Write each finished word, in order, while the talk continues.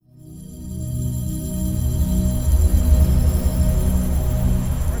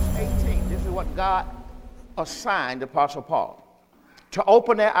God assigned the Apostle Paul to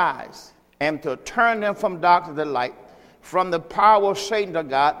open their eyes and to turn them from darkness to light, from the power of Satan to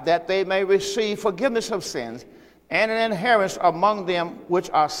God, that they may receive forgiveness of sins and an inheritance among them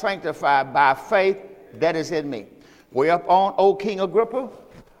which are sanctified by faith that is in me. Whereupon, O King Agrippa,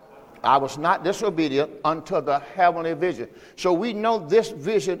 I was not disobedient unto the heavenly vision. So we know this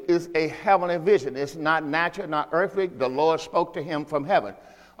vision is a heavenly vision. It's not natural, not earthly. The Lord spoke to him from heaven.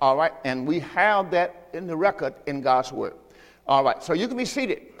 All right, and we have that in the record in God's word. All right, so you can be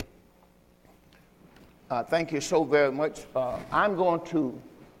seated. Thank you so very much. I'm going to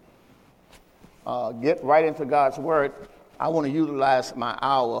get right into God's word. I want to utilize my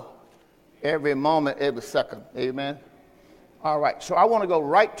hour every moment, every second. Amen. All right, so I want to go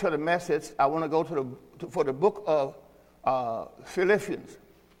right to the message. I want to go for the book of Philippians.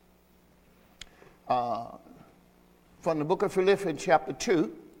 From the book of Philippians, chapter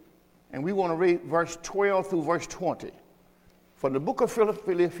 2, and we want to read verse 12 through verse 20. From the book of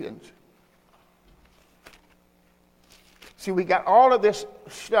Philippians. See, we got all of this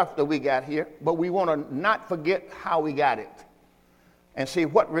stuff that we got here, but we want to not forget how we got it. And see,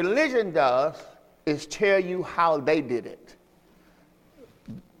 what religion does is tell you how they did it.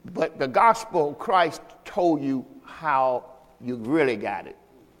 But the gospel of Christ told you how you really got it.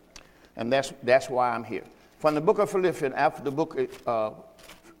 And that's why I'm here. From the book of Philippians, after the book of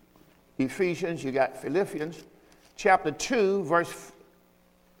Ephesians, you got Philippians, chapter 2, verse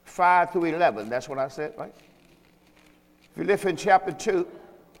 5 through 11. That's what I said, right? Philippians chapter 2.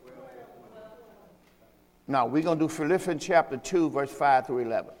 No, we're going to do Philippians chapter 2, verse 5 through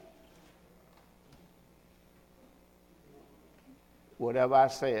 11. Whatever I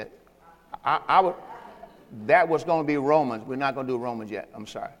said. That was going to be Romans. We're not going to do Romans yet. I'm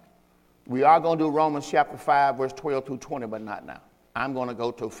sorry. We are going to do Romans chapter 5, verse 12 through 20, but not now. I'm going to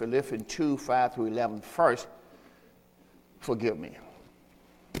go to Philippians 2, 5 through 11 first. Forgive me.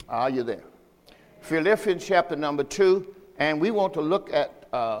 Are you there? Philippians chapter number 2, and we want to look at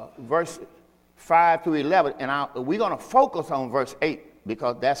verse 5 through 11, and we're going to focus on verse 8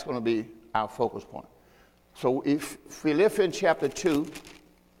 because that's going to be our focus point. So if Philippians chapter 2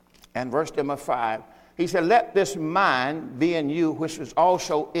 and verse number 5, he said, let this mind be in you, which was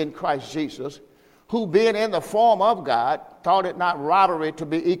also in Christ Jesus, who being in the form of God, thought it not robbery to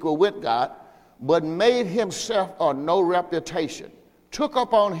be equal with God, but made himself of no reputation, took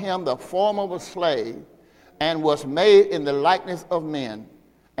upon him the form of a slave, and was made in the likeness of men.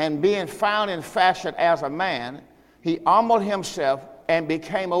 And being found in fashion as a man, he humbled himself and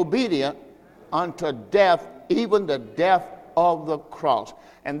became obedient unto death, even the death of the cross.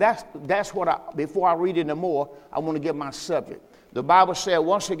 And that's what before I read any more, I want to give my subject. The Bible said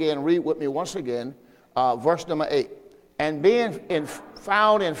once again, read with me once again, verse number 8. And being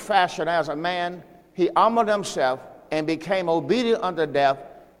found in fashion as a man, he humbled himself and became obedient unto death,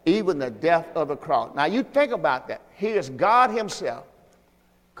 even the death of the cross. Now you think about that. Here is God himself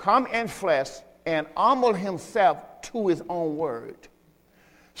come in flesh and humble himself to his own word.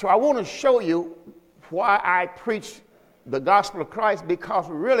 So I want to show you why I preach the gospel of Christ, because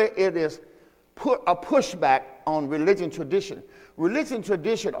really it is put a pushback on religion tradition. Religion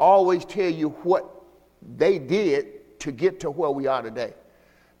tradition always tell you what they did to get to where we are today,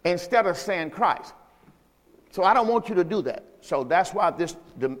 instead of saying Christ. So I don't want you to do that. So that's why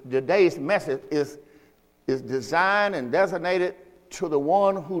today's message is designed and designated to the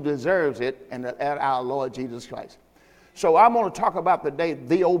one who deserves it, and at our Lord Jesus Christ. So I'm going to talk about today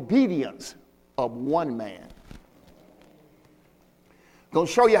the obedience of one man. Going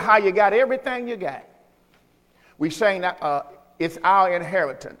to show you how you got everything you got. We're saying that it's our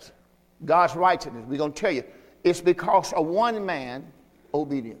inheritance, God's righteousness. We're going to tell you it's because of one man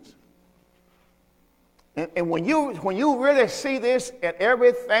obedience. And when you really see this, and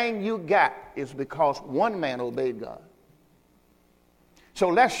everything you got is because one man obeyed God. So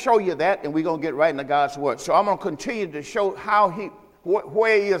let's show you that, and we're going to get right into God's word. So I'm going to continue to show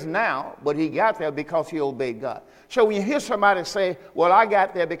where he is now, but he got there because he obeyed God. So when you hear somebody say, well, I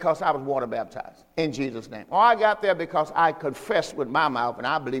got there because I was water baptized in Jesus' name, or I got there because I confessed with my mouth and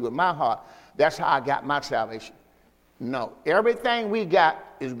I believe with my heart, that's how I got my salvation. No, everything we got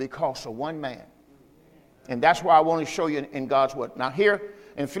is because of one man. And that's why I want to show you in God's word. Now here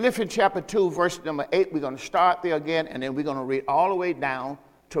in Philippians chapter 2, verse number 8, we're going to start there again, and then we're going to read all the way down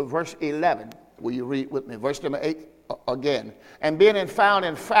to verse 11. Will you read with me? Verse number 8 again. And being found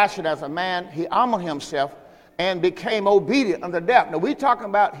in fashion as a man, he humbled himself and became obedient unto death. Now we're talking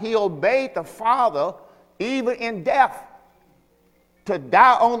about he obeyed the Father even in death. To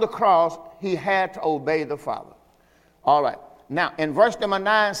die on the cross, he had to obey the Father. All right. Now, in verse number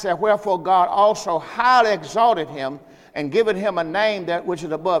 9 says, wherefore God also highly exalted him and given him a name that which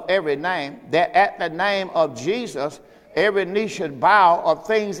is above every name, that at the name of Jesus every knee should bow of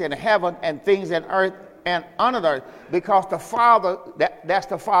things in heaven and things in earth and under the earth. Because the Father, that's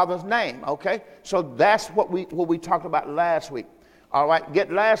the Father's name, okay? So that's what we talked about last week. All right, get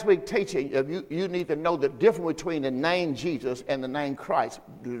last week teaching. You need to know the difference between the name Jesus and the name Christ.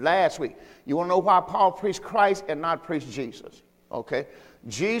 Last week, you want to know why Paul preached Christ and not preached Jesus, okay?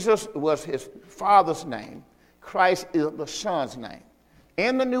 Jesus was his Father's name. Christ is the Son's name.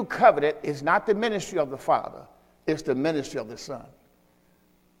 In the new covenant, it's not the ministry of the Father. It's the ministry of the Son.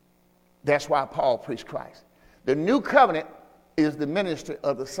 That's why Paul preached Christ. The new covenant is the ministry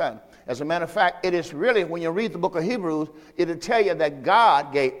of the Son. As a matter of fact, it is really, when you read the book of Hebrews, it'll tell you that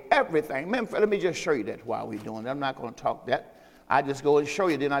God gave everything. Man, let me just show you that while we're doing that. I'm not going to talk that. I just go and show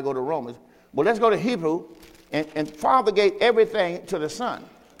you, then I go to Romans. But let's go to Hebrew, and Father gave everything to the Son.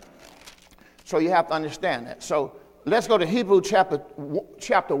 So you have to understand that. So let's go to Hebrew chapter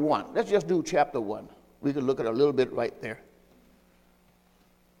 1. Let's just do chapter 1. We can look at it a little bit right there.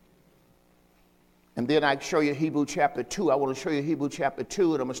 And then I show you Hebrew chapter 2. I want to show you Hebrew chapter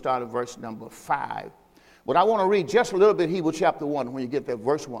 2, and I'm going to start at verse number 5. But I want to read just a little bit Hebrew chapter 1 when you get there,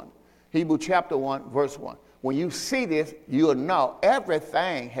 verse 1. Hebrew chapter 1, verse 1. When you see this, you'll know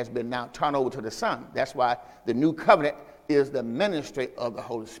everything has been now turned over to the Son. That's why the new covenant is the ministry of the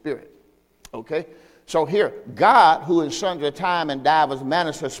Holy Spirit. Okay? So here, God, who in sundry time and divers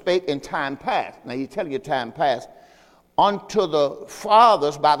manners spake in time past. Now he's telling you time past. Unto the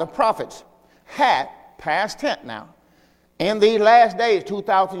fathers by the prophets. Had, past tense now, in these last days,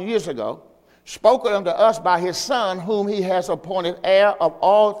 2,000 years ago, spoken unto us by his Son, whom he has appointed heir of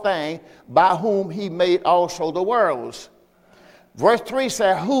all things, by whom he made also the worlds. Verse 3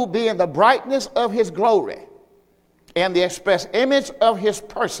 says, who being the brightness of his glory, and the express image of his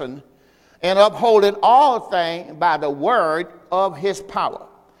person, and upholding all things by the word of his power.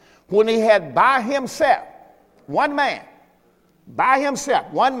 When he had by himself, one man,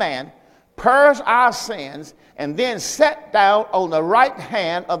 purged our sins, and then sat down on the right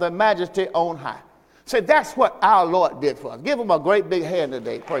hand of the majesty on high. So that's what our Lord did for us. Give him a great big hand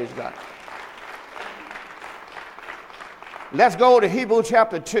today. Praise God. Let's go to Hebrews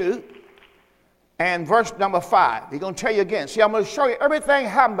chapter 2 and verse number 5. He's going to tell you again. See, I'm going to show you everything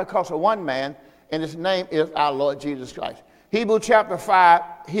happened because of one man, and his name is our Lord Jesus Christ. Hebrews chapter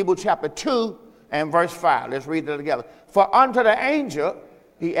 2 and verse 5. Let's read it together. For unto the angel,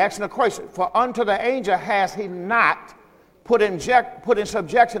 he asking a question, for unto the angel has he not put in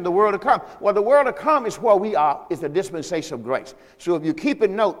subjection the world to come. Well, the world to come is where we are, is the dispensation of grace. So if you keep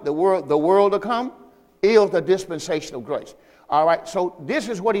in note, the world to come is the dispensation of grace. All right, so this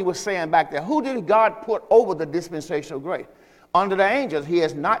is what he was saying back there. Who did God put over the dispensation of grace? Under the angels, he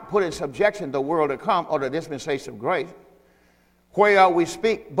has not put in subjection the world to come or the dispensation of grace. Where we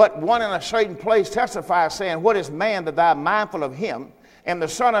speak, but one in a certain place testifies, saying, what is man that thou art mindful of him? And the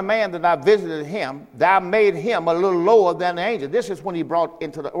Son of Man that thou visited him, thou made him a little lower than the angel. This is when he brought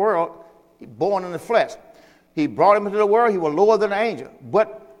into the world, born in the flesh. He brought him into the world, he was lower than the angel.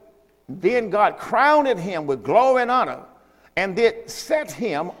 But then God crowned him with glory and honor, and did set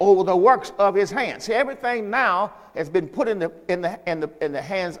him over the works of his hands. See, everything now has been put in the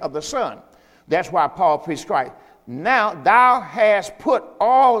hands of the Son. That's why Paul preached Christ. Now thou hast put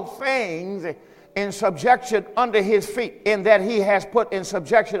all things in subjection under his feet, in that he has put in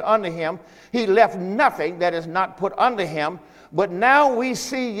subjection under him. He left nothing that is not put under him. But now we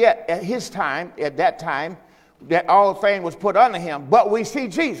see yet at that time, that all things was put under him. But we see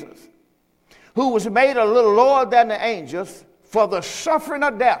Jesus, who was made a little lower than the angels for the suffering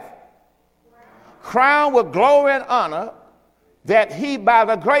of death, crowned with glory and honor, that he by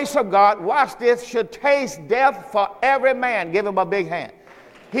the grace of God, watch this, should taste death for every man. Give him a big hand.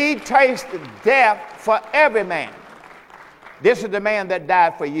 He tasted death for every man. This is the man that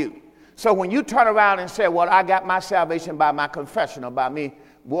died for you. So when you turn around and say, well, I got my salvation by my confession or by me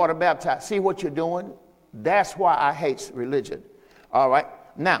water baptized, see what you're doing? That's why I hate religion. All right.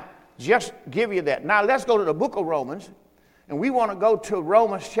 Now, just give you that. Now let's go to the book of Romans. And we want to go to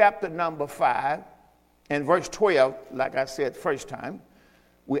Romans chapter number 5 and verse 12, like I said first time.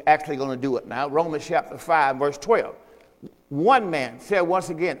 We're actually going to do it now. Romans chapter 5, verse 12. One man, say it once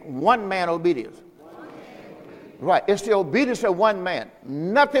again, one man obedience. Right, it's the obedience of one man.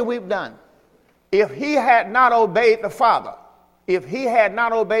 Nothing we've done. If he had not obeyed the Father,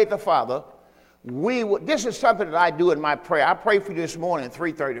 we would, this is something that I do in my prayer. I prayed for you this morning at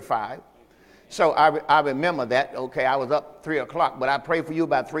 3:35. So I remember that. Okay, I was up 3 o'clock, but I prayed for you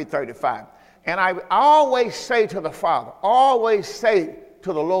about 3:35. And I always say to the Father, always say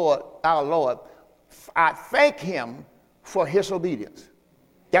to the Lord, our Lord, I thank him for his obedience.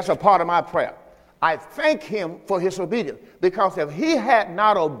 That's a part of my prayer. I thank him for his obedience, because if he had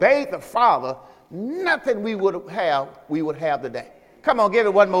not obeyed the Father, nothing we would have today. Come on, give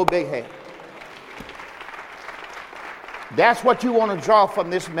it one more big hand. That's what you want to draw from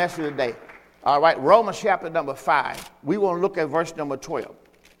this message today. All right, Romans chapter number 5. We want to look at verse number 12.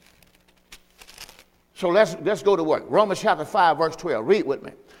 So let's go to work. Romans chapter 5, verse 12. Read with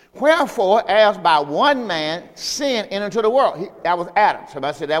me. Wherefore, as by one man sin entered into the world. That was Adam.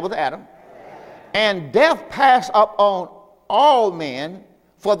 Somebody said that was Adam. And death passed upon all men,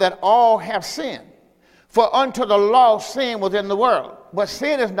 for that all have sinned. For unto the law sin was in the world, but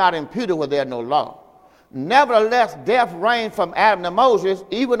sin is not imputed where there is no law. Nevertheless, death reigned from Adam to Moses,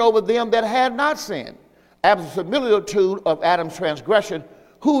 even over them that had not sinned, as the similitude of Adam's transgression,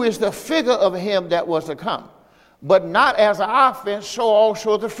 who is the figure of him that was to come. But not as an offense, so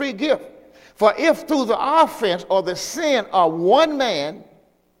also the free gift. For if through the offense or the sin of one man,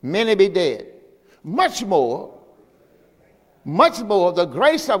 many be dead, much more the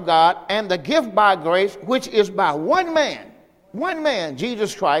grace of God and the gift by grace, which is by one man,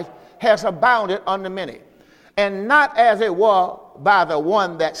 Jesus Christ, has abounded unto many. And not as it were by the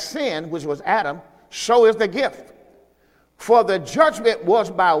one that sinned, which was Adam, so is the gift. For the judgment was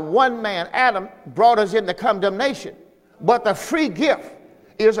by one man, Adam, brought us into condemnation. But the free gift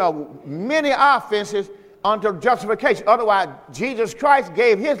is of many offenses unto justification. Otherwise, Jesus Christ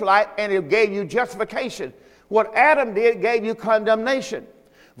gave his life and it gave you justification. What Adam did gave you condemnation.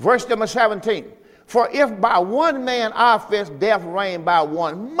 Verse number 17. For if by one man offense death reigned by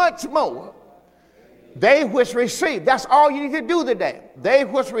one, much more they which receive. That's all you need to do today. They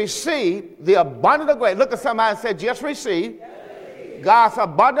which receive the abundant of grace. Look at somebody and say, just receive God's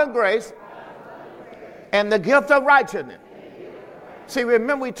abundant grace and the gift of righteousness. See,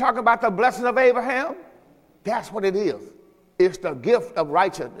 remember we talk about the blessing of Abraham? That's what it is. It's the gift of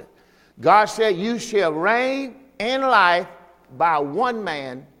righteousness. God said, you shall reign in life by one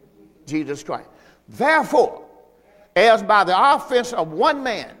man, Jesus Christ. Therefore, as by the offense of one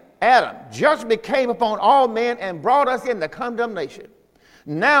man, Adam, judgment came upon all men and brought us into condemnation.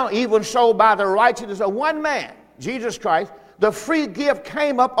 Now, even so, by the righteousness of one man, Jesus Christ, the free gift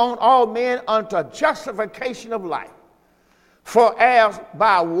came upon all men unto justification of life. For as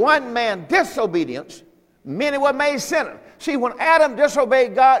by one man disobedience, many were made sinners. See, when Adam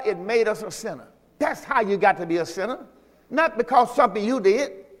disobeyed God, it made us a sinner. That's how you got to be a sinner. Not because something you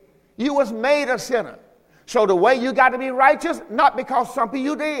did. You was made a sinner. So the way you got to be righteous, not because something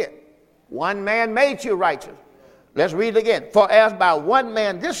you did. One man made you righteous. Let's read it again. For as by one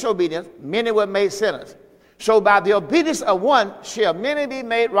man disobedience, many were made sinners. So by the obedience of one shall many be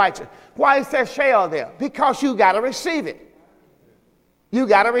made righteous. Why is there shall there? Because you got to receive it. You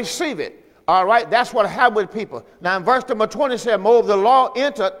got to receive it. All right, that's what happened with people. Now in verse number 20 said, moreover the law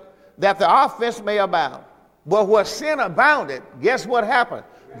entered that the offense may abound. But where sin abounded, guess what happened?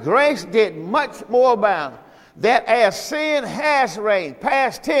 Grace did much more abound. That as sin has reigned,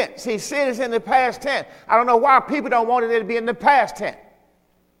 past tense. See, sin is in the past tense. I don't know why people don't want it to be in the past tense.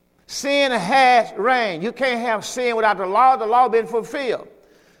 Sin has reigned. You can't have sin without the law being fulfilled.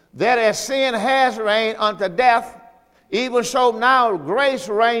 That as sin has reigned unto death, even so now grace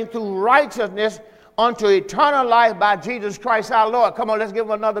reigns through righteousness unto eternal life by Jesus Christ our Lord. Come on, let's give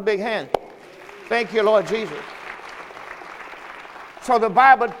him another big hand. Thank you, Lord Jesus. So the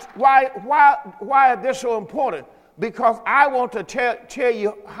Bible, why is this so important? Because I want to tell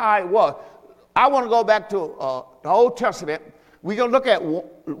you how it was. I want to go back to the Old Testament. We're going to look at,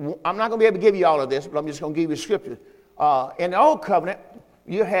 I'm not going to be able to give you all of this, but I'm just going to give you scripture. In the Old Covenant,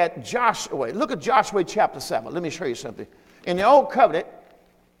 you had Joshua. Look at Joshua chapter 7. Let me show you something. In the Old Covenant,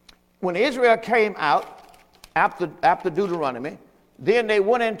 when Israel came out after Deuteronomy, then they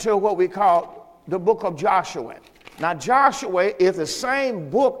went into what we call the book of Joshua. Now, Joshua is the same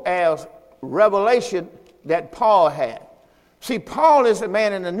book as Revelation that Paul had. See, Paul is the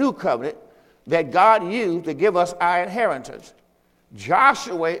man in the New Covenant that God used to give us our inheritance.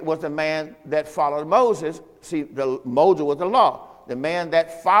 Joshua was the man that followed Moses. See, Moses was the law. The man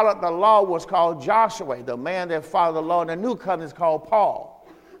that followed the law was called Joshua. The man that followed the law in the New Covenant is called Paul.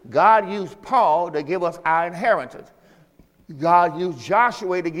 God used Paul to give us our inheritance. God used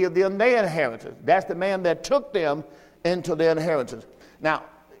Joshua to give them their inheritance. That's the man that took them into their inheritance.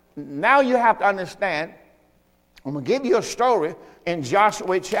 Now you have to understand, I'm going to give you a story in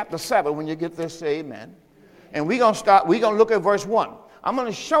Joshua chapter 7. When you get this, say amen. And we're going to look at verse 1. I'm going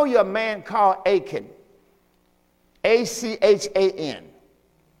to show you a man called Achan. Achan.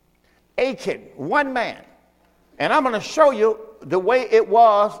 Achan, one man. And I'm going to show you the way it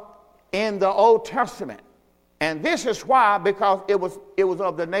was in the Old Testament. And this is why, because it was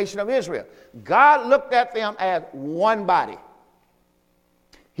of the nation of Israel. God looked at them as one body.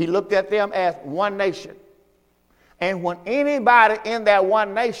 He looked at them as one nation. And when anybody in that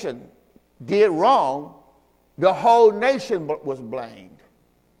one nation did wrong, the whole nation was blamed.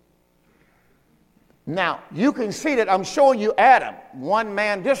 Now, you can see that I'm showing you Adam, one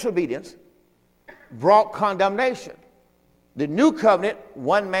man disobedience, brought condemnation. The new covenant,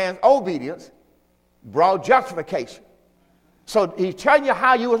 one man's obedience, brought justification. So he's telling you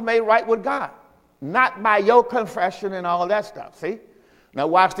how you was made right with God, not by your confession and all that stuff. See? Now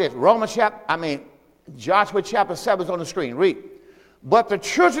watch this. Joshua chapter 7 is on the screen. Read. But the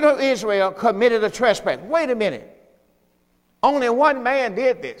children of Israel committed a trespass. Wait a minute. Only one man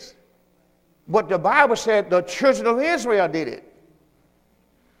did this. But the Bible said the children of Israel did it.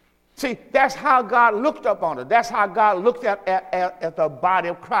 See, that's how God looked upon it. That's how God looked at the body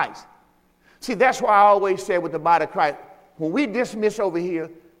of Christ. See, that's why I always say with the body of Christ, when we dismiss over here,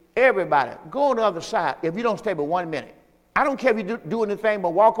 everybody, go on the other side if you don't stay but 1 minute. I don't care if you do anything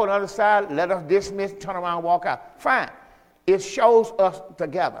but walk on the other side, let us dismiss, turn around, walk out. Fine. It shows us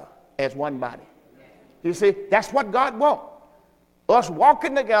together as one body. You see, that's what God wants. Us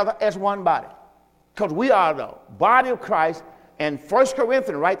walking together as one body. Because we are the body of Christ. And 1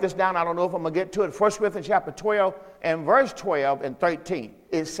 Corinthians, write this down, I don't know if I'm going to get to it. 1 Corinthians chapter 12 and verse 12 and 13.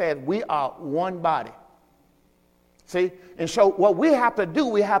 It says we are one body. See? And so what we have to do,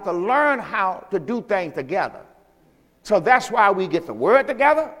 we have to learn how to do things together. So that's why we get the word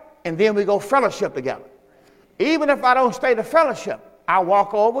together and then we go fellowship together. Even if I don't stay to fellowship, I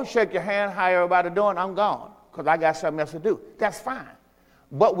walk over, shake your hand, how everybody doing, I'm gone because I got something else to do. That's fine.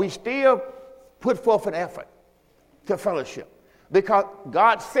 But we still put forth an effort to fellowship. Because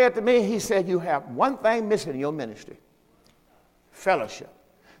God said to me, he said, you have one thing missing in your ministry, fellowship.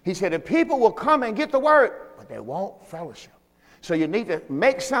 He said, the people will come and get the word, but they won't fellowship. So you need to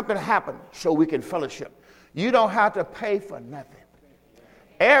make something happen so we can fellowship. You don't have to pay for nothing.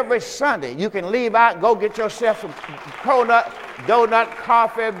 Every Sunday, you can leave out and go get yourself some donut,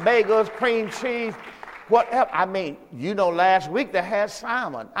 coffee, bagels, cream cheese, whatever. Last week they had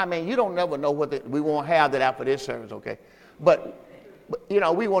salmon. You don't never know we won't have that after this service, okay? But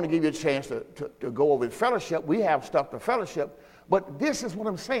we want to give you a chance to go over and fellowship. We have stuff to fellowship. But this is what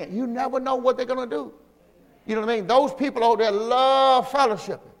I'm saying. You never know what they're going to do. You know what I mean? Those people over there love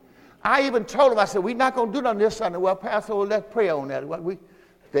fellowship. I even told them, I said, we're not going to do nothing this Sunday. Well, Pastor, let's pray on that.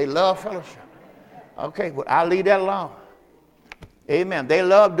 They love fellowship. Okay, but I'll leave that alone. Amen. They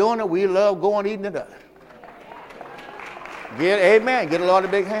love doing it. We love going eating it up. Amen. Get the Lord a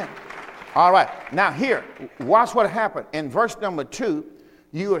big hand. All right. Now here, watch what happened. In verse number 2,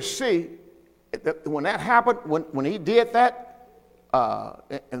 you will see that when that happened, when he did that,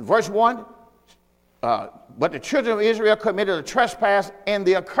 in verse 1, but the children of Israel committed a trespass and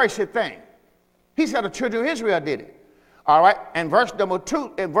the accursed thing. He said the children of Israel did it. All right. And verse number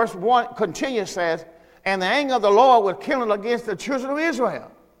 2, in verse 1 continues, says, and the anger of the Lord was kindled against the children of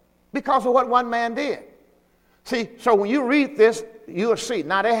Israel because of what one man did. See, so when you read this, you'll see.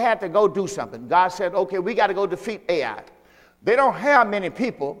 Now, they had to go do something. God said, okay, we got to go defeat Ai. They don't have many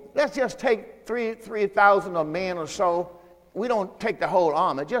people. Let's just take 3,000 of men or so. We don't take the whole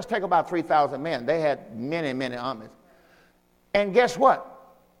army. Just take about 3,000 men. They had many, many armies. And guess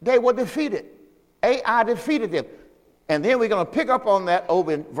what? They were defeated. Ai defeated them. And then we're going to pick up on that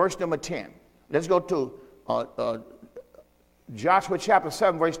over in verse number 10. Let's go to Joshua chapter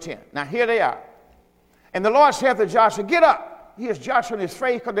 7, verse 10. Now, here they are. And the Lord said to Joshua, get up. Here's Joshua in his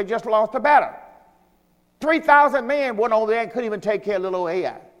face because they just lost the battle. 3,000 men went over there and couldn't even take care of little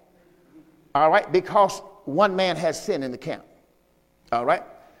Ai. All right, because one man has sinned in the camp. All right.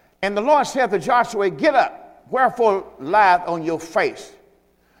 And the Lord said to Joshua, get up. Wherefore lieth on your face?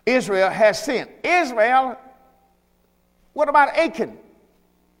 Israel has sinned. Israel, what about Achan?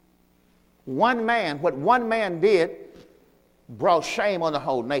 One man, what one man did brought shame on the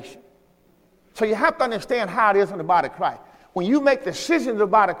whole nation. So you have to understand how it is in the body of Christ. When you make decisions in the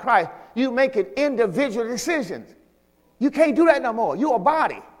body of Christ, you make it individual decisions. You can't do that no more. You're a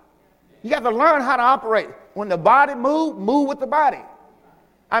body. You got to learn how to operate. When the body moves, move with the body.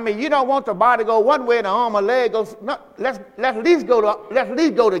 You don't want the body to go one way and the arm or leg goes. No, let's at least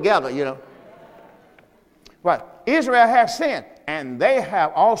go together, Right. Israel has sinned, and they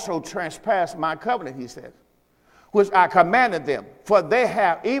have also transgressed my covenant, he says, which I commanded them. For they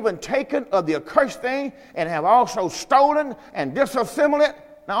have even taken of the accursed thing and have also stolen and disassembled it.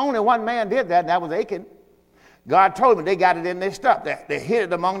 Now, only one man did that, and that was Achan. God told me they got it in their stuff. They hid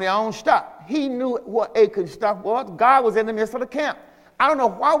it among their own stuff. He knew what Achan's stuff was. God was in the midst of the camp. I don't know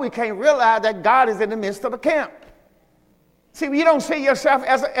why we can't realize that God is in the midst of the camp. See, you don't see yourself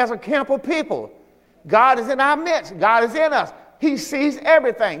as a camp of people. God is in our midst. God is in us. He sees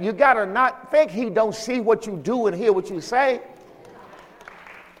everything. You got to not think he don't see what you do and hear what you say.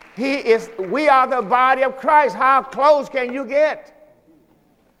 We are the body of Christ. How close can you get?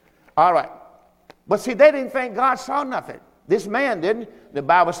 All right. But see, they didn't think God saw nothing. This man didn't. The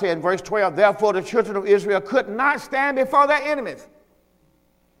Bible said in verse 12, therefore the children of Israel could not stand before their enemies.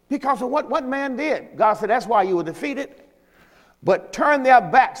 Because of what man did. God said, that's why you were defeated. But turn their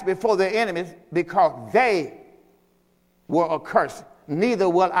backs before their enemies because they were accursed. Neither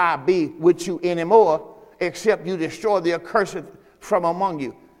will I be with you anymore except you destroy the accursed from among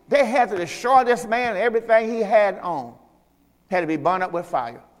you. They had to destroy this man and everything he had on. Had to be burned up with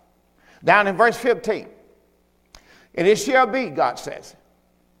fire. Down in verse 15. And it shall be, God says,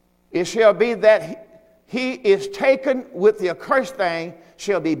 it shall be that he is taken with the accursed thing,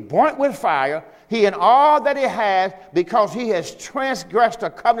 shall be burnt with fire, he and all that he has, because he has transgressed the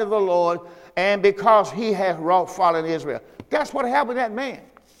covenant of the Lord, and because he has wrought folly in Israel. That's what happened to that man.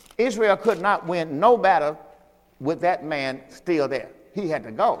 Israel could not win no battle with that man still there. He had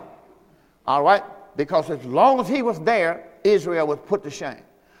to go. All right? Because as long as he was there, Israel was put to shame.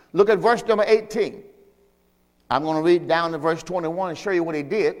 Look at verse number 18. I'm going to read down to verse 21 and show you what he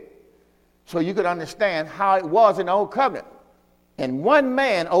did so you could understand how it was in the old covenant. And one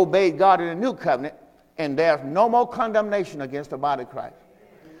man obeyed God in the new covenant, and there's no more condemnation against the body of Christ.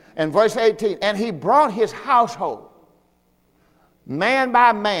 And verse 18, and he brought his household, man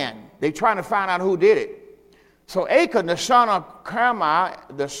by man. They're trying to find out who did it. So Achan, the son of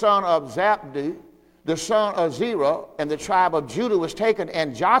Carmi, the son of Zabdi, the son of Zerah, and the tribe of Judah was taken.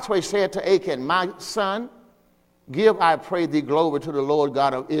 And Joshua said to Achan, my son, give, I pray thee, glory to the Lord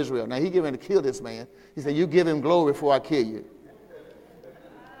God of Israel. Now, he getting to kill this man. He said, you give him glory before I kill you.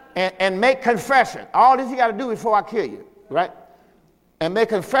 And make confession. All this you got to do before I kill you, right? And make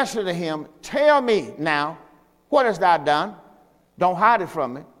confession to him. Tell me now, what hast thou done? Don't hide it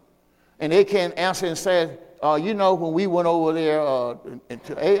from me. And Achan answered and said, when we went over there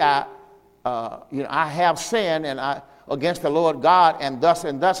to Ai, I have sinned against the Lord God, and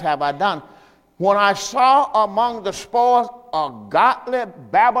thus have I done. When I saw among the spoils a godly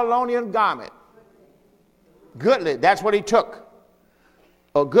Babylonian garment, goodly, that's what he took,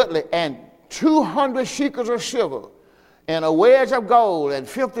 a goodly, and 200 shekels of silver, and a wedge of gold, and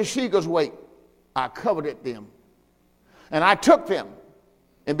 50 shekels weight, I coveted them. And I took them,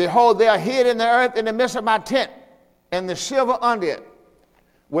 and behold, they are hid in the earth in the midst of my tent, and the silver under it.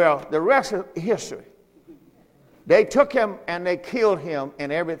 Well, the rest is history. They took him and they killed him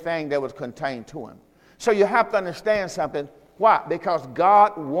and everything that was contained to him. So you have to understand something. Why? Because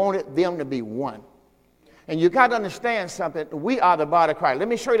God wanted them to be one. And you got to understand something. We are the body of Christ. Let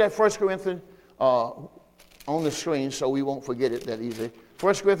me show you that 1 Corinthians on the screen so we won't forget it that easily.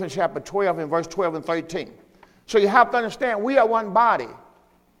 1 Corinthians chapter 12 and verse 12 and 13. So you have to understand we are one body.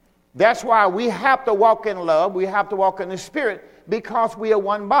 That's why we have to walk in love. We have to walk in the Spirit because we are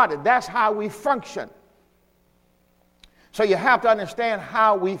one body. That's how we function. So you have to understand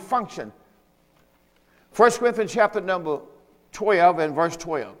how we function. 1 Corinthians chapter number 12 and verse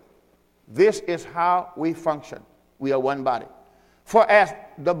 12. This is how we function. We are one body. For as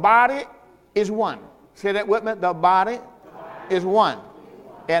the body is one. Say that with me. The body is one.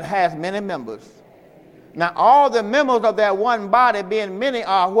 It has many members. Now all the members of that one body being many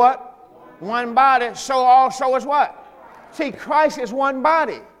are what? One body. So also is what? See, Christ is one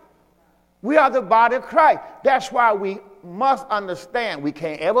body. We are the body of Christ. That's why we must understand we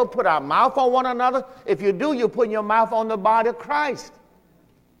can't ever put our mouth on one another. If you do, you're putting your mouth on the body of Christ.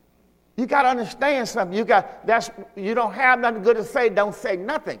 You got to understand something. You don't have nothing good to say, don't say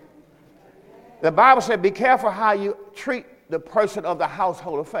nothing. The Bible said, be careful how you treat the person of the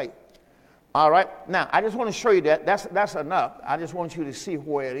household of faith. All right? Now, I just want to show you that. That's enough. I just want you to see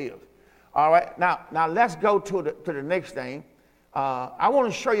where it is. All right? Now let's go to the next thing. I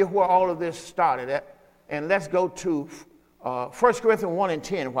want to show you where all of this started at. And let's go to 1 Corinthians 1 and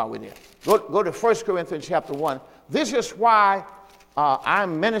 10 while we're there. Go to 1 Corinthians chapter 1. This is why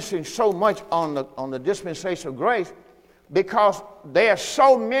I'm ministering so much on the dispensation of grace, because there are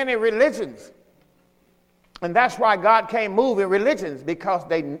so many religions. And that's why God can't move in religions, because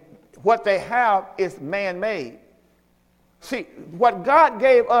what they have is man-made. See, what God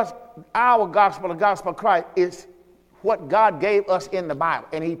gave us, our gospel, the gospel of Christ, is what God gave us in the Bible.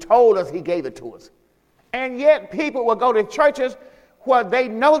 And he told us he gave it to us. And yet people will go to churches where they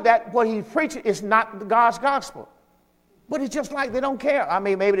know that what he's preaching is not God's gospel. But it's just like they don't care. I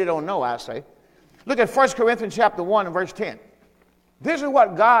mean, maybe they don't know, I say. Look at 1 Corinthians chapter 1 and verse 10. This is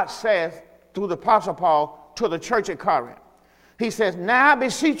what God says through the Apostle Paul to the church at Corinth. He says, now I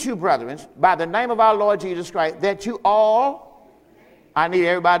beseech you, brethren, by the name of our Lord Jesus Christ, that you all, I need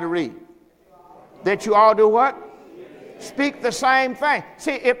everybody to read, that you all do what? Speak the same thing.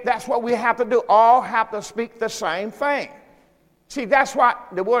 See, if that's what we have to do, all have to speak the same thing. See, that's why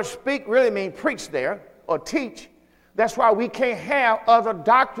the word speak really means preach there or teach. That's why we can't have other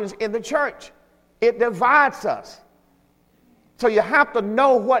doctrines in the church. It divides us. So you have to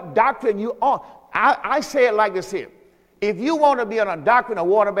know what doctrine you are. I say it like this here. If you want to be on a doctrine of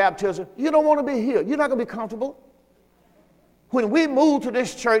water baptism, you don't want to be here. You're not going to be comfortable. When we moved to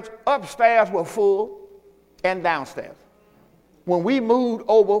this church, upstairs were full and downstairs. When we moved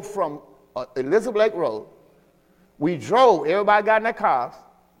over from Elizabeth Lake Road, we drove, everybody got in their cars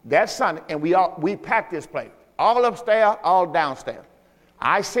that Sunday, and we packed this place. All upstairs, all downstairs.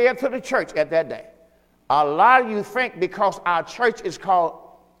 I said to the church at that day, a lot of you think because our church is called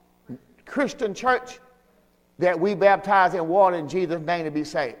Christian Church, that we baptize in water in Jesus' name to be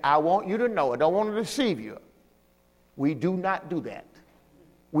saved. I want you to know, I don't want to deceive you. We do not do that.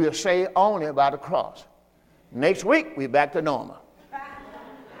 We are saved only by the cross. Next week, we're back to normal.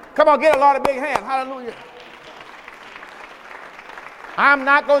 Come on, get a lot of big hands. Hallelujah. I'm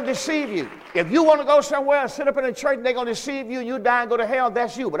not going to deceive you. If you want to go somewhere and sit up in a church and they're going to deceive you and you die and go to hell,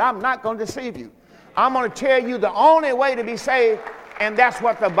 that's you. But I'm not going to deceive you. I'm going to tell you the only way to be saved, and that's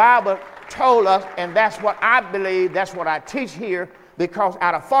what the Bible told us, and that's what I believe, that's what I teach here, because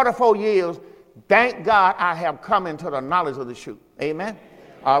out of 44 years, thank God I have come into the knowledge of the truth. Amen?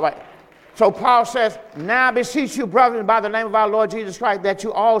 All right. So Paul says, now I beseech you, brethren, by the name of our Lord Jesus Christ, that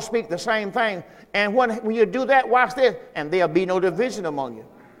you all speak the same thing. And when you do that, watch this, and there'll be no division among you.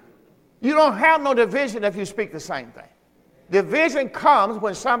 You don't have no division if you speak the same thing. Division comes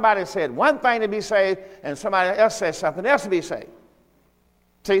when somebody said one thing to be saved and somebody else says something else to be saved.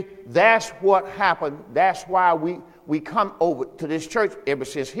 See, that's what happened. That's why we come over to this church. Ever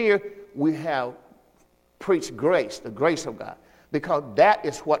since here, we have preached grace, the grace of God, because that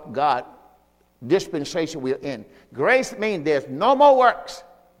is what God, dispensation we're in. Grace means there's no more works.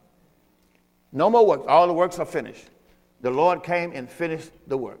 No more works. All the works are finished. The Lord came and finished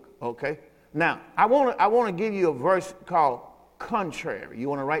the work. Okay? Now, I want to give you a verse called contrary. You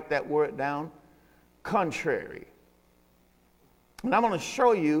want to write that word down? Contrary. And I'm going to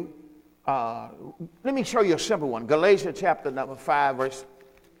show you, let me show you a simple one. Galatians chapter number 5, verse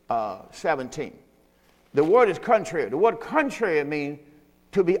 17. The word is contrary. The word contrary means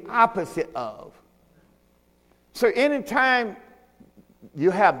to be opposite of. So anytime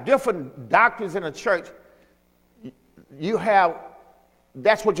you have different doctrines in a church,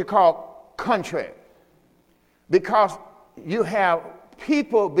 that's what you call contrary. Because you have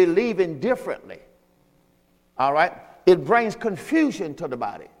people believing differently. All right? It brings confusion to the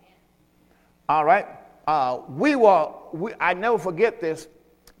body. All right? I never forget this.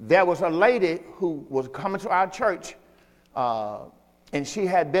 There was a lady who was coming to our church, and she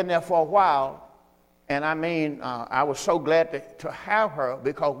had been there for a while. And I mean, I was so glad to have her,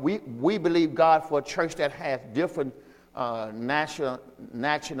 because we believe God for a church that has different national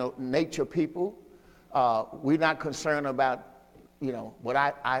nature people. We're not concerned about, but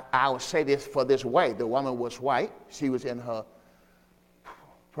I would say this for this way. The woman was white. She was in her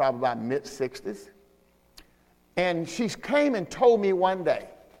probably about mid-60s. And she came and told me one day,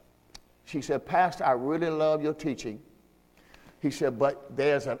 she said, Pastor, I really love your teaching. He said, but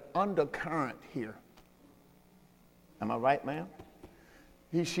there's an undercurrent here. Am I right, ma'am?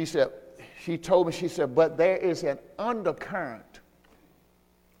 She told me, she said, but there is an undercurrent.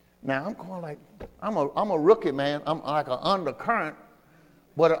 Now, I'm going like, I'm a rookie, man. I'm like an undercurrent.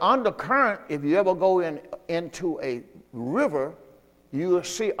 But an undercurrent, if you ever go into a river, you will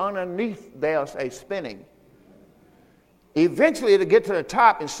see underneath there's a spinning. Eventually, it'll get to the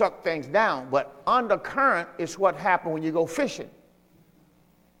top and suck things down. But undercurrent is what happens when you go fishing.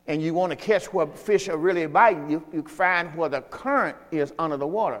 And you want to catch where fish are really biting, you find where the current is under the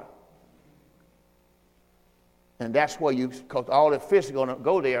water. And that's where because all the fish are going to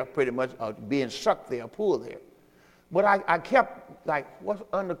go there pretty much, being sucked there, pulled there. But I kept like, what's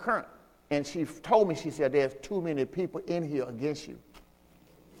undercurrent? And she told me, she said, there's too many people in here against you,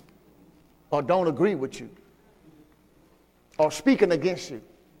 or don't agree with you, or speaking against you.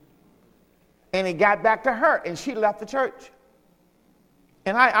 And it got back to her, and she left the church.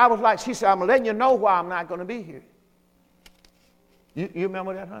 And I was like, she said, I'm letting you know why I'm not going to be here. You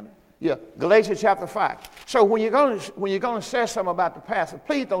remember that, honey? Yeah, Galatians chapter 5. So when you're going to say something about the pastor,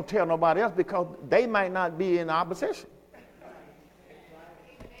 please don't tell nobody else because they might not be in opposition.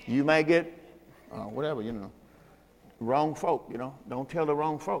 You may get whatever, wrong folk, Don't tell the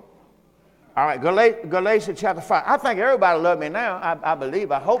wrong folk. All right, Galatians chapter 5. I think everybody loves me now. I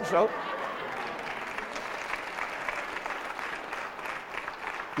believe. I hope so.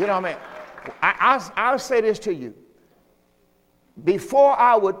 You know what I mean? I'll say this to you. Before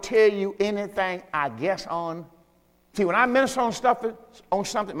I would tell you anything I guess on, see, when I minister on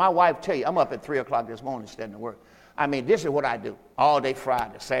something, my wife tell you, I'm up at 3 o'clock this morning studying the word. I mean, this is what I do. All day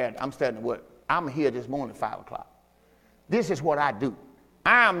Friday, Saturday, I'm studying the word. I'm here this morning at 5 o'clock. This is what I do.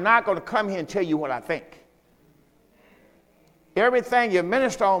 I'm not going to come here and tell you what I think. Everything you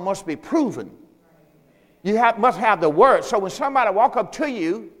minister on must be proven. You must have the word. So when somebody walk up to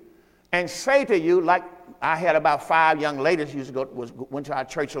you and say to you, like I had about 5 young ladies went to our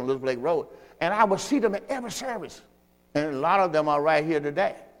church on Elizabeth Lake Road, and I would see them at every service. And a lot of them are right here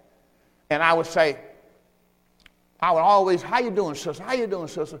today. And I would say, how you doing, sister? How you doing,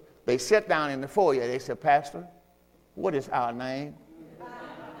 sister? They sit down in the foyer. They said, Pastor, what is our name?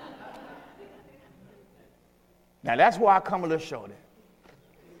 Now, that's why I come a little shorter.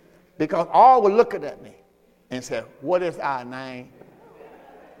 Because all were looking at me and said, what is our name?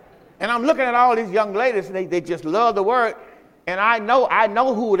 And I'm looking at all these young ladies, and they just love the word. And I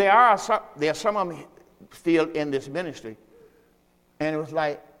know who they are. There's some of them still in this ministry. And it was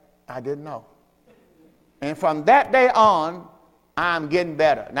like, I didn't know. And from that day on, I'm getting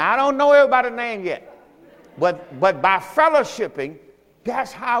better. Now, I don't know everybody's name yet. But by fellowshipping,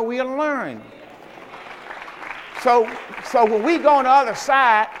 that's how we learn. So when we go on the other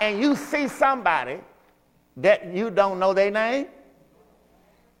side and you see somebody that you don't know their name,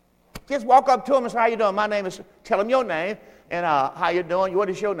 just walk up to them and say, how you doing? My name is, tell them your name, and how you doing? What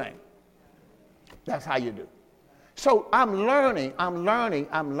is your name? That's how you do. So I'm learning,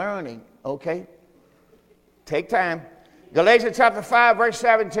 okay? Take time. Galatians chapter 5, verse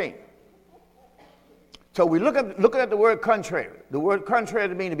 17. So we looking at the word contrary. The word contrary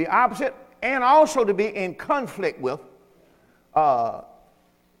to mean to be opposite and also to be in conflict with. So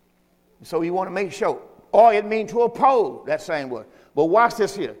you want to make sure. Or it means to oppose, that same word. But watch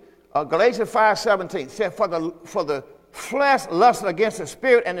this here. Galatians 5:17 said, for the flesh lusts against the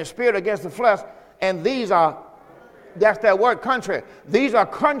spirit, and the spirit against the flesh, and that's that word, contrary. These are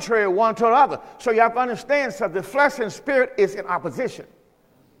contrary one to another. So you have to understand, so the flesh and spirit is in opposition.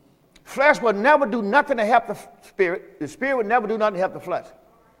 Flesh will never do nothing to help the spirit. The spirit will never do nothing to help the flesh.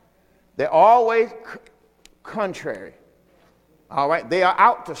 They're always contrary. All right? They are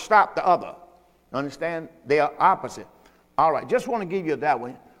out to stop the other. Understand? They are opposite. All right. Just want to give you that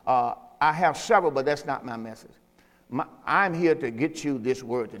one. I have several, but that's not my message. I'm here to get you this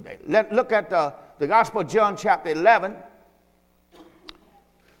word today. Look at the Gospel of John chapter 11. I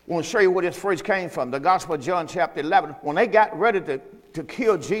want to show you where this phrase came from. The Gospel of John chapter 11. When they got ready to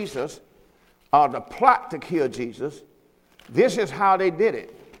kill Jesus, or the plot to kill Jesus, this is how they did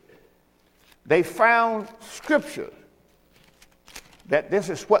it. They found scripture that this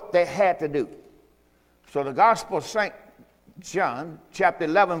is what they had to do. So the Gospel of St. John, chapter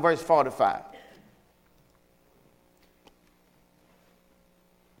 11, verse 45.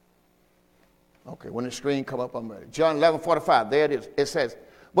 Okay, when the screen come up, I'm ready. John 11, 45, there it is. It says,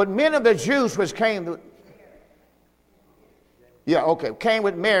 but many of the Jews which came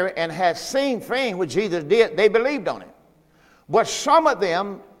with Mary and had seen things which Jesus did, they believed on it. But some of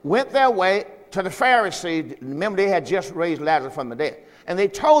them went their way to the Pharisees. Remember, they had just raised Lazarus from the dead. And they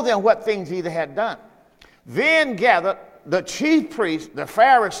told them what things Jesus had done. Then gathered the chief priests, the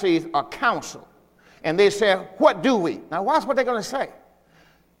Pharisees, a council. And they said, what do we? Now watch what they're going to say.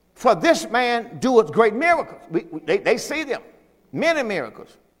 For this man doeth great miracles. They see them. Many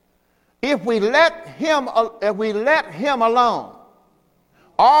miracles. If we let him alone,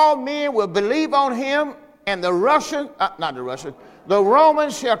 all men will believe on him, and the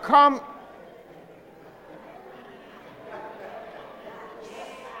Romans shall come.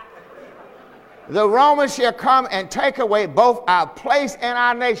 The Romans shall come and take away both our place and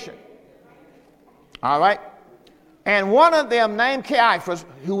our nation. All right? And one of them, named Caiaphas,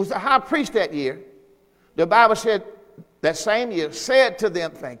 who was the high priest that year, the Bible said that same year, said to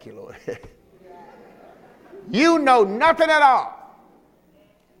them, thank you, Lord. You know nothing at all.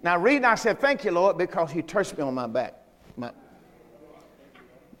 Now, reading, I said, thank you, Lord, because he touched me on my back.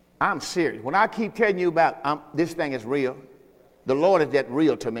 I'm serious. When I keep telling you about this thing is real, the Lord is that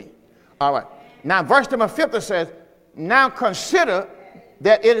real to me. All right. Now, verse number 50 says, now consider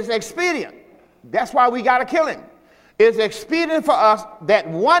that it is expedient. That's why we got to kill him. it's expedient for us that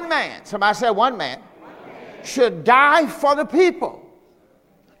one man, somebody said one man, should die for the people,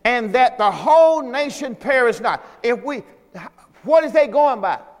 and that the whole nation perish not. What is they going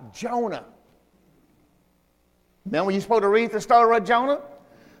by? Jonah. Remember you're supposed to read the story of Jonah?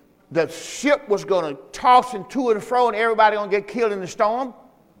 The ship was going to toss and to and fro, and everybody going to get killed in the storm.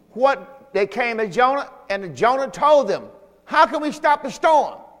 They came to Jonah, and Jonah told them, how can we stop the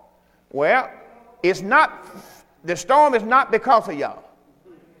storm? Well, the storm is not because of y'all.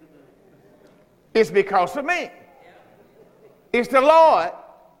 It's because of me. It's the Lord,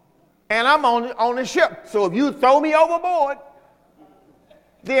 and I'm on the ship. So if you throw me overboard,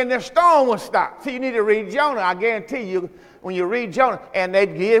 then the storm will stop. So you need to read Jonah. I guarantee you, when you read Jonah, and they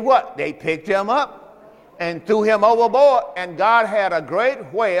did what? They picked him up and threw him overboard, and God had a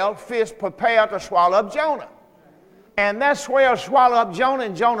great whale fish prepared to swallow up Jonah. And that whale swallowed up Jonah,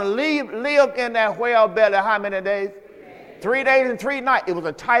 and Jonah lived in that whale belly how many days? 3 days and 3 nights. It was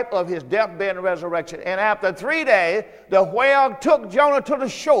a type of his death, burial, and resurrection. And after 3 days, the whale took Jonah to the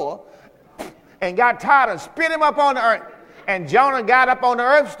shore and got tired and spit him up on the earth. And Jonah got up on the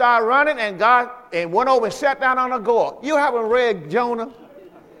earth, started running, and went over and sat down on a gourd. You haven't read Jonah?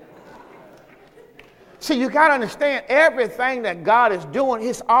 See, you got to understand everything that God is doing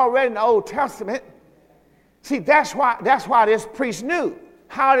is already in the Old Testament. See, that's why this priest knew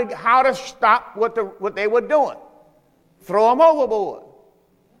how to stop what they were doing. Throw them overboard,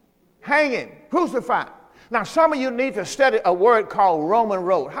 hanging, crucified. Now, some of you need to study a word called Roman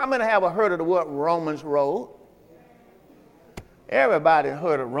road. How many have heard of the word Romans road? Everybody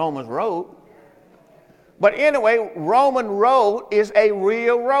heard of Romans road. But anyway, Roman road is a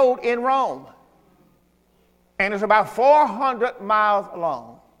real road in Rome. And it's about 400 miles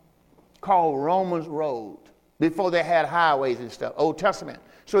long, called Romans road, before they had highways and stuff, Old Testament.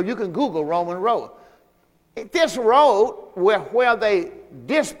 So you can Google Roman road. This road where they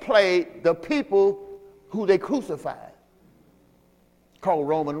displayed the people who they crucified, called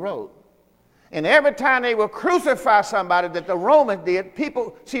Roman road. And every time they would crucify somebody that the Romans did,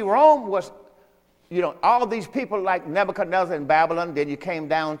 Rome was, all these people like Nebuchadnezzar in Babylon, then you came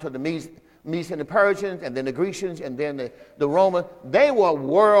down to the Medes and the Persians, and then the Grecians, and then the Romans. They were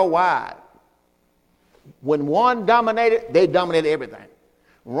worldwide. When one dominated, they dominated everything.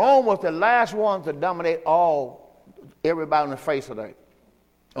 Rome was the last one to dominate everybody on the face of the earth.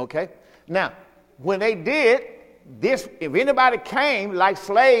 Okay? Now, when they did this, if anybody came like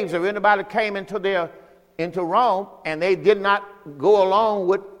slaves, if anybody came into Rome and they did not go along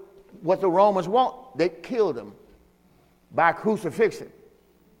with what the Romans want, they killed them by crucifixion.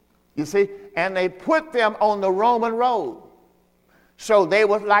 You see? And they put them on the Roman road. So they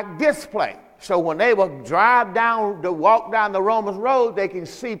was like display. So when they would walk down the Roman road, they can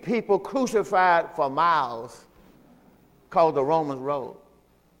see people crucified for miles, called the Roman road.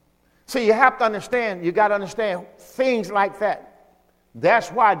 See, you have to understand, you got to understand things like that. That's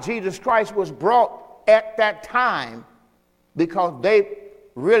why Jesus Christ was brought at that time, because they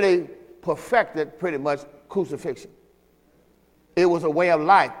really perfected pretty much crucifixion. It was a way of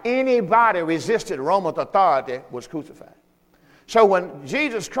life. Anybody resisted Roman authority was crucified. So when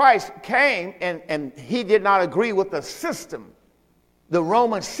Jesus Christ came and he did not agree with the system, the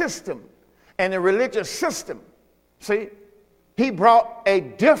Roman system and the religious system, see, he brought a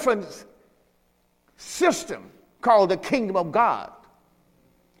different system called the kingdom of God.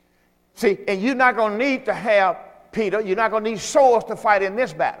 See, and you're not going to need to have, Peter, you're not going to need swords to fight in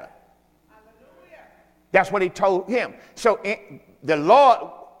this battle. Hallelujah. That's what he told him. So the Lord,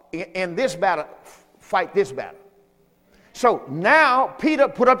 in this battle, fight this battle. So now, Peter,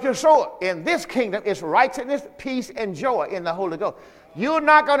 put up your sword. In this kingdom, it's righteousness, peace, and joy in the Holy Ghost. You're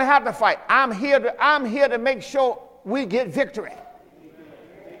not going to have to fight. I'm here to make sure we get victory.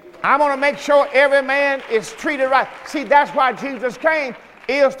 I'm going to make sure every man is treated right. See, that's why Jesus came,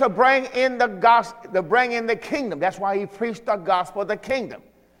 is to bring in the gospel, to bring in the kingdom. That's why he preached the gospel of the kingdom.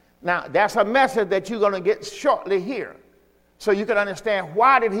 Now, that's a message that you're going to get shortly here. So you can understand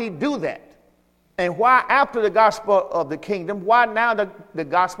why did he do that? And why after the gospel of the kingdom, why now the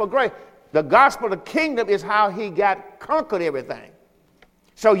gospel of grace? The gospel of the kingdom is how he conquered everything.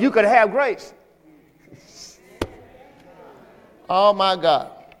 So you could have grace. Oh my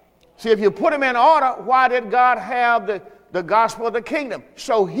God. See, if you put him in order, why did God have the gospel of the kingdom?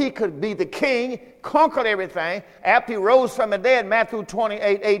 So he could be the king, conquered everything. After he rose from the dead, Matthew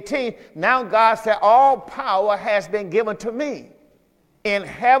 28:18, now God said, all power has been given to me in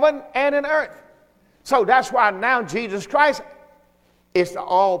heaven and in earth. So that's why now Jesus Christ is the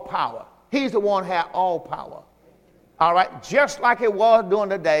all power. He's the one who had all power. All right, just like it was during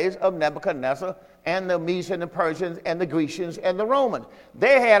the days of Nebuchadnezzar and the Medes and the Persians and the Grecians and the Romans.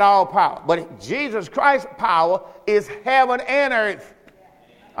 They had all power. But Jesus Christ's power is heaven and earth.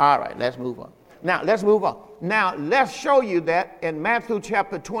 All right, let's move on. Now, let's move on. Now, let's show you that in Matthew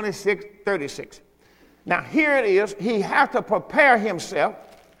chapter 26, 36. Now, here it is. He had to prepare himself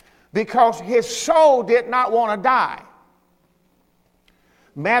because his soul did not want to die.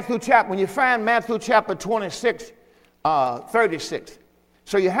 When you find Matthew chapter 26, 36.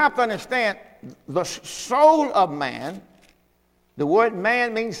 So you have to understand the soul of man, the word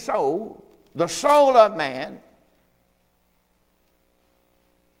man means soul, the soul of man.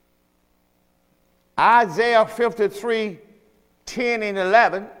 Isaiah 53, 10 and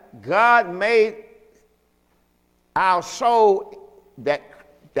 11, God made our soul,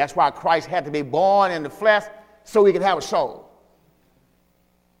 that's why Christ had to be born in the flesh, so he could have a soul.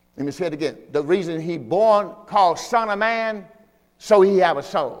 Let me say it again. The reason he born called Son of Man, so he have a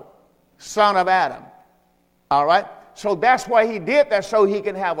soul. Son of Adam. All right? So that's why he did that, so he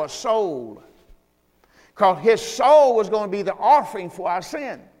can have a soul. Because his soul was going to be the offering for our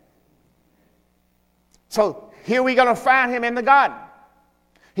sin. So here we're going to find him in the garden.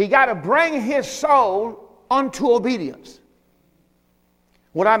 He got to bring his soul unto obedience.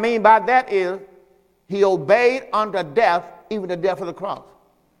 What I mean by that is he obeyed unto death, even the death of the cross.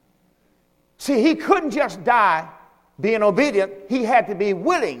 See, he couldn't just die being obedient. He had to be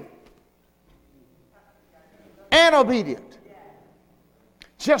willing and obedient.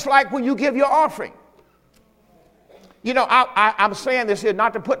 Just like when you give your offering. You know, I'm saying this here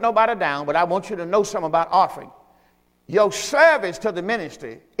not to put nobody down, but I want you to know something about offering. Your service to the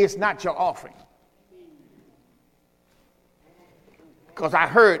ministry is not your offering. Because I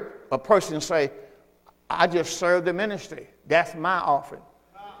heard a person say, I just serve the ministry. That's my offering.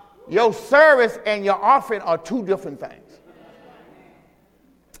 Your service and your offering are two different things.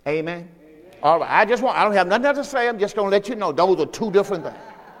 Amen. All right. I don't have nothing else to say. I'm just going to let you know those are two different things.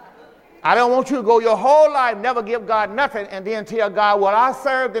 I don't want you to go your whole life, never give God nothing, and then tell God, well, I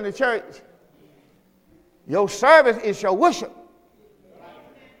served in the church. Your service is your worship.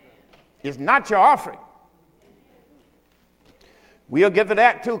 It's not your offering. We'll get to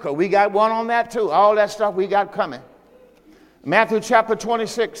that too, because we got one on that too. All that stuff we got coming. Matthew chapter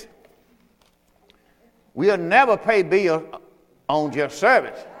 26. We'll never pay bills on just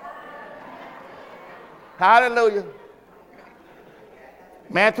service. Hallelujah.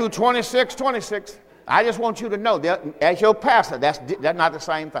 Matthew 26, 26. I just want you to know that as your pastor, that's not the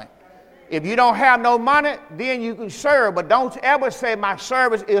same thing. If you don't have no money, then you can serve, but don't ever say my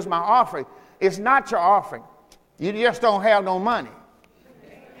service is my offering. It's not your offering. You just don't have no money.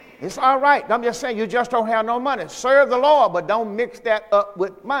 It's all right. I'm just saying you just don't have no money. Serve the Lord, but don't mix that up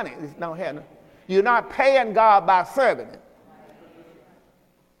with money. You're not paying God by serving Him.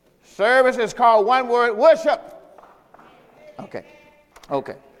 Service is called one word, worship. Okay.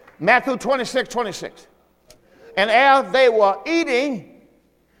 Matthew 26, 26. And as they were eating,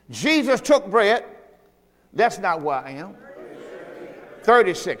 Jesus took bread. That's not where I am.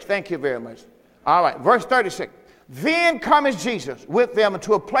 36. Thank you very much. All right, verse 36. Then cometh Jesus with them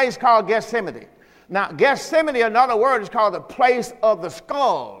to a place called Gethsemane. Now, Gethsemane, another word, is called the place of the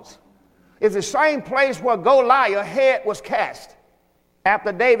skulls. It's the same place where Goliath's head was cast.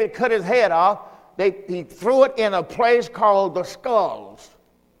 After David cut his head off, he threw it in a place called the skulls.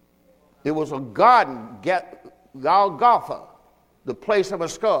 It was a garden, Golgotha, the place of a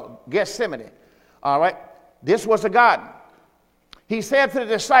skull, Gethsemane. All right, this was a garden. He said to the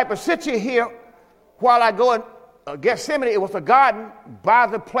disciples, sit you here while I go and Gethsemane. It was a garden by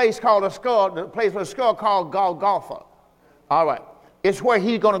the place called a skull, the place of a skull called Golgotha. All right, it's where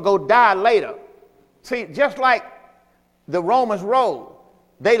he's going to go die later. See, just like the Romans road,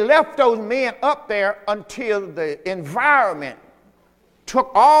 they left those men up there until the environment took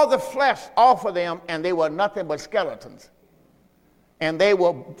all the flesh off of them and they were nothing but skeletons. And they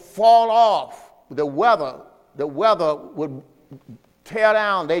would fall off. The weather would tear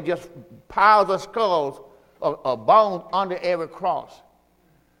down. They just piles of skulls of bones under every cross.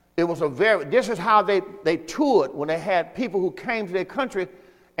 It was this is how they toured when they had people who came to their country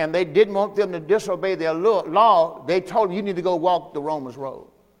and they didn't want them to disobey their law. They told them, you need to go walk the Romans road.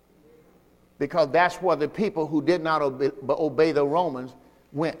 Because that's where the people who did not obey the Romans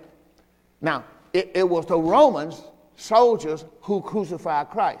went. Now, it was the Romans, soldiers, who crucified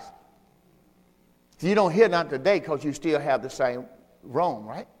Christ. You don't hear that today because you still have the same Rome,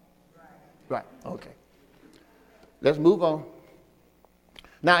 right? Right, okay. Let's move on.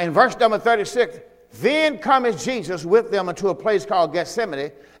 Now, in verse number 36, then cometh Jesus with them unto a place called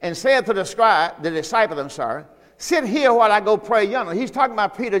Gethsemane, and said to the disciple, sit here while I go pray yonder. He's talking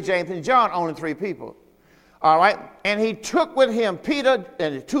about Peter, James, and John, only 3 people. All right. And he took with him Peter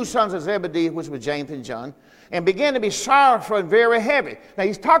and the 2 sons of Zebedee, which were James and John, and began to be sorrowful and very heavy. Now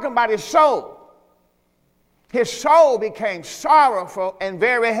he's talking about his soul. His soul became sorrowful and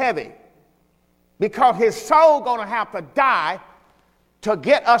very heavy because his soul going to have to die to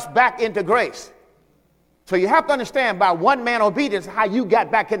get us back into grace. So you have to understand by one man obedience how you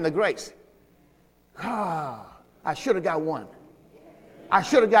got back into grace. I should have got one. I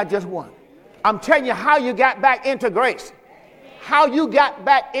should have got just one. I'm telling you how you got back into grace. How you got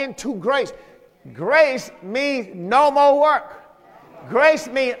back into grace. Grace means no more work. Grace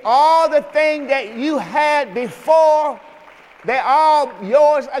means all the things that you had before, they're all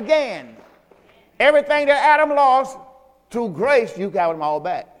yours again. Everything that Adam lost, through grace, you got them all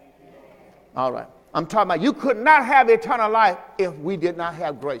back. All right. I'm talking about you could not have eternal life if we did not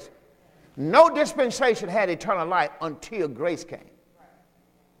have grace. No dispensation had eternal life until grace came.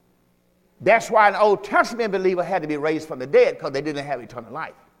 That's why an Old Testament believer had to be raised from the dead, because they didn't have eternal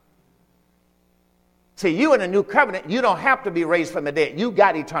life. See, you in the new covenant, you don't have to be raised from the dead. You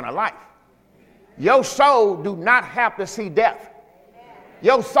got eternal life. Your soul do not have to see death.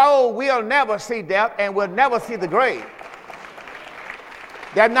 Your soul will never see death and will never see the grave.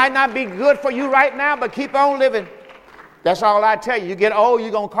 That might not be good for you right now, but keep on living. That's all I tell you. You get old,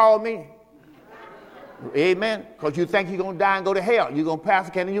 you're going to call me. Amen. Because you think you're going to die and go to hell. You're going to pass.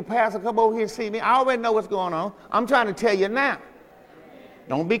 Can you pastor, come over here and see me? I already know what's going on. I'm trying to tell you now.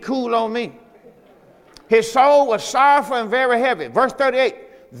 Don't be cool on me. His soul was sorrowful and very heavy. Verse 38.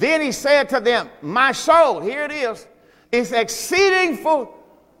 Then he said to them, my soul, here it is exceeding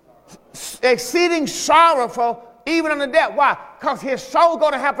sorrowful, even unto death. Why? Because his soul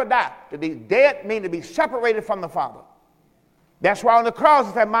going to have to die. To be dead means to be separated from the Father. That's why on the cross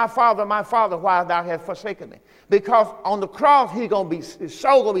he said, my Father, why thou hast forsaken me. Because on the cross his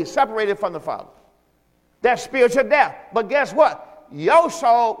soul going to be separated from the Father. That's spiritual death. But guess what? Your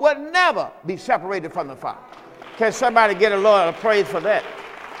soul will never be separated from the Father. Can somebody get a Lord of praise for that?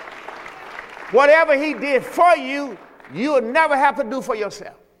 Whatever he did for you, you will never have to do for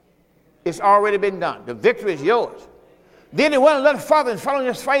yourself. It's already been done. The victory is yours. Then he went a little further and fell on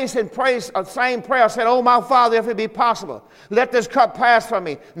his face and prayed the same prayer. Said, oh, my Father, if it be possible, let this cup pass from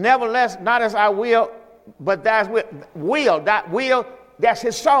me. Nevertheless, not as I will, but thy will. That will, that's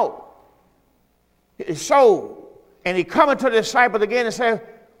his soul. His soul. And he come to the disciples again and said,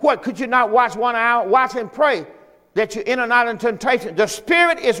 what, could you not watch 1 hour? Watch and pray that you enter not into temptation. The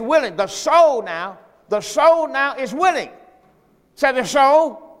spirit is willing. The soul now is willing. Say the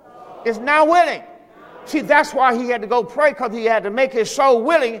soul is now willing. See, that's why he had to go pray, because he had to make his soul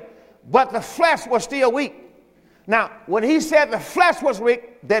willing, but the flesh was still weak. Now, when he said the flesh was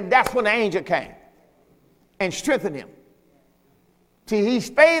weak, then that's when the angel came and strengthened him. See, he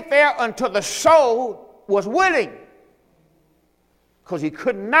stayed there until the soul was willing, because he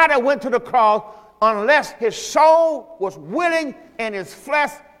could not have went to the cross unless his soul was willing and his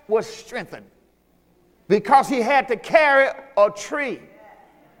flesh was strengthened, because he had to carry a tree.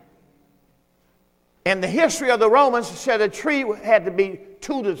 And the history of the Romans said a tree had to be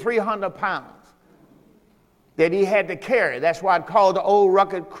 200 to 300 pounds that he had to carry. That's why it's called the old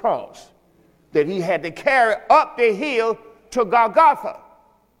rugged cross, that he had to carry up the hill to Golgotha.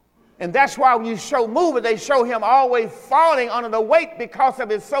 And that's why when you show movie, they show him always falling under the weight because of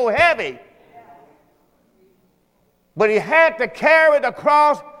it's so heavy. But he had to carry the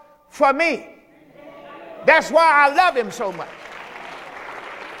cross for me. That's why I love him so much.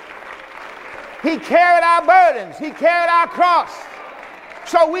 He carried our burdens. He carried our cross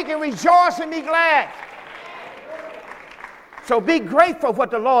so we can rejoice and be glad. So be grateful for what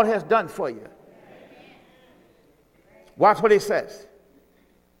the Lord has done for you. Watch what he says.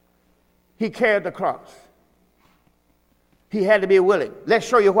 He carried the cross. He had to be willing. Let's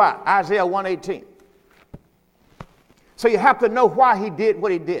show you why. Isaiah 1:18. So you have to know why he did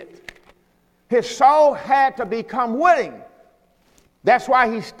what he did. His soul had to become willing. That's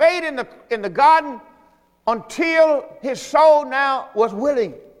why he stayed in the garden until his soul now was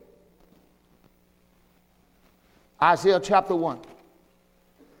willing. Isaiah chapter 1.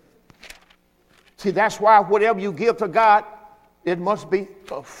 See, that's why whatever you give to God, it must be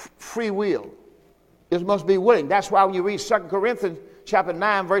free will. It must be willing. That's why when you read 2 Corinthians chapter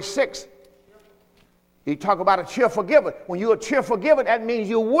 9, verse 6, he talk about a cheerful giver. When you're a cheerful giver, that means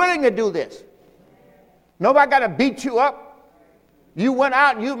you're willing to do this. Nobody got to beat you up. You went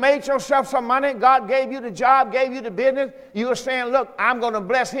out and you made yourself some money. God gave you the job, gave you the business. You were saying, look, I'm going to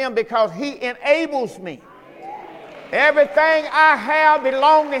bless him because he enables me. Everything I have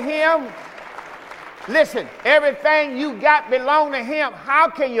belongs to him. Listen, everything you got belong to him. How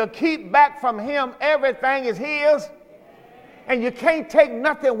can you keep back from him? Everything is his. And you can't take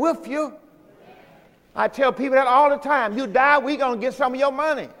nothing with you. I tell people that all the time. You die, we're going to get some of your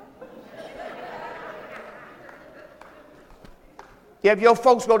money. If your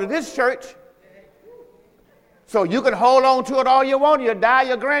folks go to this church, so you can hold on to it all you want, you die,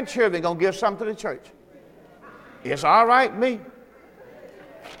 your grandchildren going to give something to the church. It's all right, me.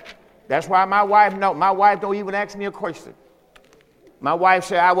 That's why my wife don't even ask me a question. My wife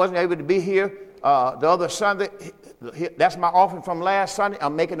said I wasn't able to be here the other Sunday. That's my offering from last Sunday.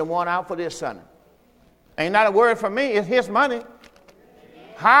 I'm making the one out for this Sunday. Ain't not a word from me. It's his money.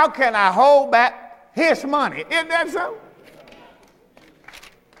 How can I hold back his money? Isn't that so?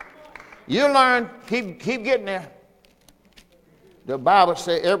 You learn, keep getting there. The Bible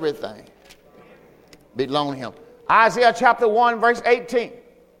says everything belongs to him. Isaiah chapter 1, verse 18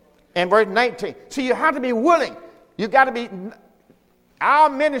 and verse 19. See, you have to be willing. You got to be. Our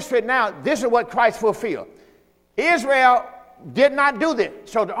ministry now, this is what Christ fulfilled. Israel did not do this.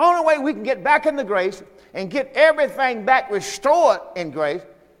 So the only way we can get back into grace and get everything back restored in grace,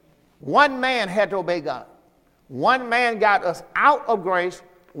 one man had to obey God. One man got us out of grace.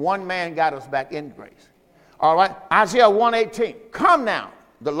 One man got us back in grace. All right, Isaiah 1:18. Come now,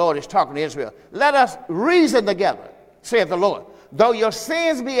 the Lord is talking to Israel. Let us reason together, saith the Lord. Though your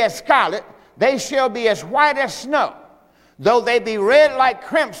sins be as scarlet, they shall be as white as snow. Though they be red like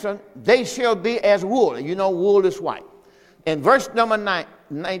crimson, they shall be as wool. You know wool is white. In verse number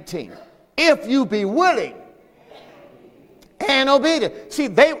 19, if you be willing and obedient. See,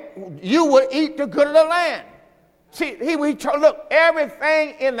 you will eat the good of the land. See, we told, look,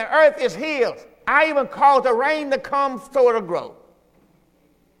 everything in the earth is his. I even caused the rain to come so it'll grow.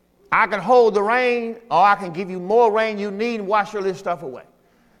 I can hold the rain, or I can give you more rain you need and wash all this stuff away.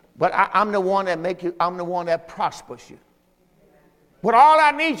 But I'm the one that I'm the one that prospers you. But all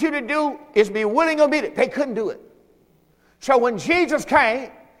I need you to do is be willing and obedient. They couldn't do it. So when Jesus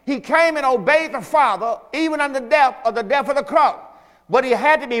came, he came and obeyed the Father, even unto death of the cross. But he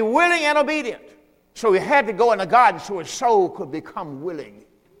had to be willing and obedient. So he had to go in the garden so his soul could become willing.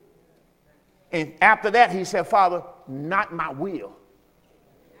 And after that, he said, Father, not my will,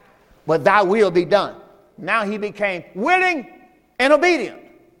 but thy will be done. Now he became willing and obedient.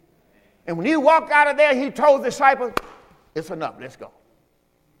 And when he walked out of there, he told the disciples, it's enough, let's go.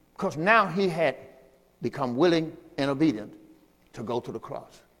 Because now he had become willing and obedient to go to the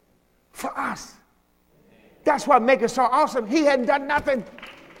cross. For us. That's what makes it so awesome. He hadn't done nothing.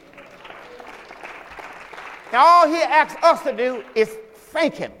 Now all he asks us to do is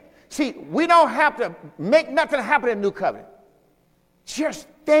thank him. See, we don't have to make nothing happen in the new covenant. Just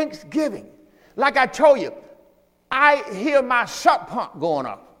thanksgiving. Like I told you, I hear my sump pump going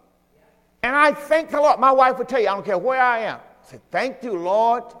off. And I thank the Lord. My wife would tell you, I don't care where I am. I said, thank you,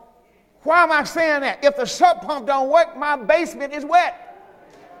 Lord. Why am I saying that? If the sump pump don't work, my basement is wet.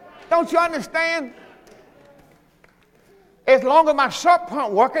 Don't you understand? As long as my sump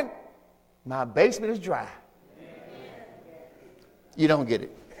pump working, my basement is dry. You don't get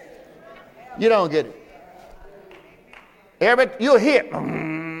it. You don't get it. You'll hear,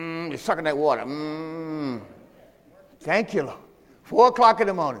 you're sucking that water. Thank you, Lord. 4 o'clock in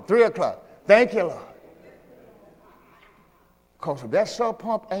the morning, 3 o'clock. Thank you, Lord. Because if that sump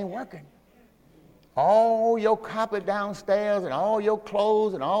pump ain't working, all your carpet downstairs and all your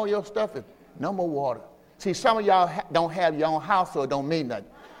clothes and all your stuff is no more water. See, some of y'all don't have your own house, so it don't mean nothing.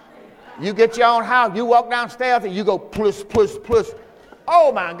 You get your own house, you walk downstairs and you go push.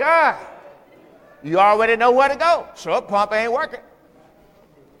 Oh, my God. You already know where to go. Sump pump ain't working.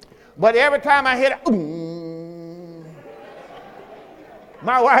 But every time I hear that,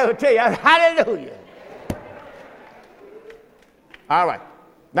 my wife will tell you, hallelujah. All right.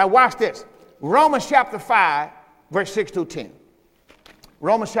 Now watch this. Romans chapter 5, verse 6 through 10.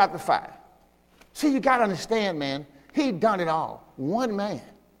 Romans chapter 5. See, you got to understand, man. He done it all. One man.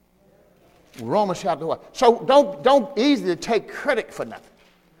 Romans chapter 1. So don't easily take credit for nothing.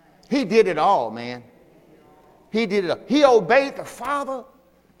 He did it all, man. He did it all. He obeyed the Father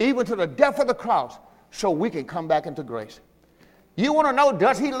even to the death of the cross so we can come back into grace. You want to know,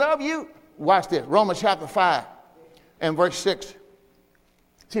 does he love you? Watch this. Romans chapter 5 and verse 6.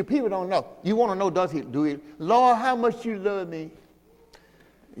 See, people don't know. You want to know, does he do it? Lord, how much you love me?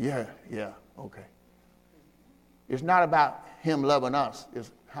 Yeah, okay. It's not about him loving us.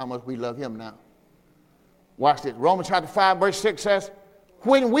 It's how much we love him now. Watch this. Romans chapter 5, verse 6 says,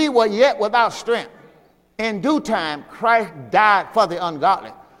 when we were yet without strength, in due time Christ died for the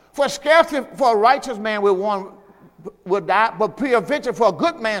ungodly. For scarcely for a righteous man will die, but peradventure for a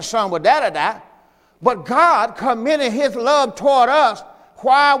good man's son will dare to die. But God commended his love toward us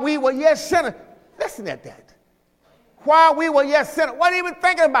while we were yet sinners. Listen at that. While we were yet sinners. What are you even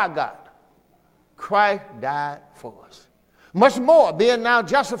thinking about God? Christ died for us. Much more, being now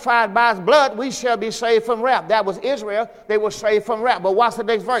justified by his blood, we shall be saved from wrath. That was Israel. They were saved from wrath. But watch the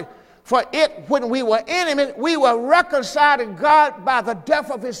next verse. For it, when we were enemies, we were reconciled to God by the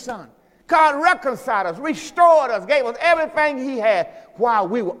death of his son. God reconciled us, restored us, gave us everything he had while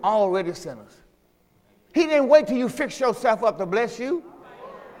we were already sinners. He didn't wait till you fix yourself up to bless you.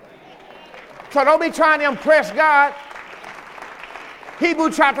 So don't be trying to impress God.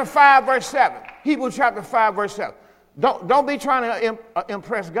 Hebrews chapter 5, verse 7. Hebrews chapter 5, verse 7. Don't be trying to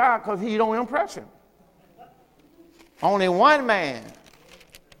impress God because you don't impress him. Only one man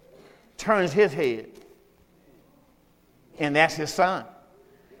turns his head, and that's his son.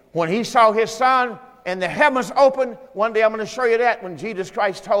 When he saw his son and the heavens opened, one day I'm going to show you that when Jesus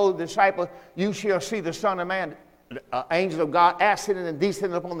Christ told the disciples, you shall see the Son of Man, angels of God ascending and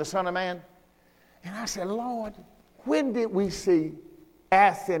descending upon the Son of Man. And I said, Lord, when did we see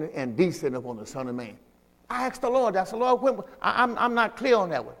ascending and descending upon the Son of Man? I asked the Lord, I said, Lord, when, I'm not clear on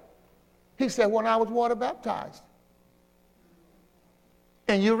that one. He said, when I was water baptized.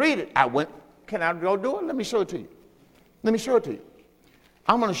 And you read it. I went, can I go do it? Let me show it to you. Let me show it to you.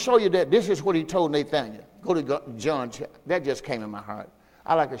 I'm going to show you that this is what he told Nathanael. Go to John. That just came in my heart.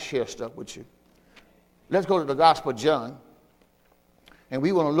 I like to share stuff with you. Let's go to the Gospel of John. And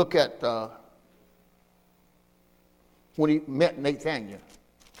we want to look at when he met Nathanael.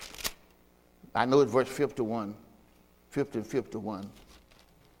 I know it's verse 51, 50 and 51.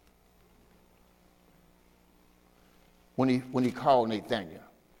 When he called Nathanael.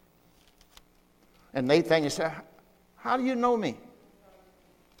 And Nathanael said, how do you know me?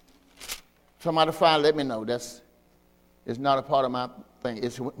 Somebody finally let me know. It's not a part of my thing.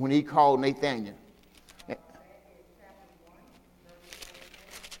 It's when he called Nathanael.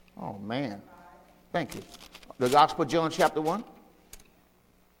 Oh, man. Thank you. The Gospel of John chapter 1.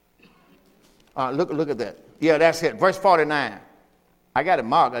 Look at that. Yeah, that's it. Verse 49. I got it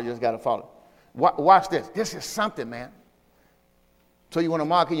marked. I just got to follow. Watch this. This is something, man. So you want to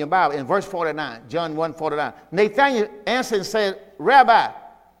mark in your Bible. In verse 49, John 1:49. Nathanael answered and said, Rabbi,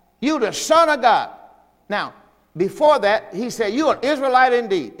 you the Son of God. Now, before that, he said, you are an Israelite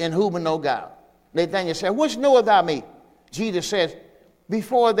indeed, in whom is no guile. Nathanael said, which knowest thou me? Jesus says,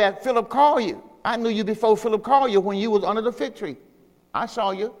 before that Philip called you. I knew you before Philip called you when you was under the fig tree. I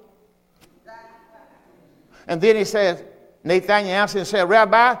saw you. And then he says, Nathanael answered and said,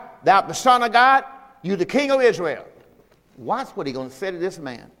 Rabbi, thou art the Son of God, you the King of Israel. Watch what he's going to say to this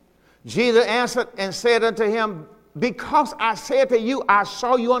man. Jesus answered and said unto him, because I said to you, I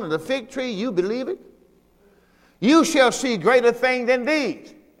saw you under the fig tree, you believe it? You shall see greater things than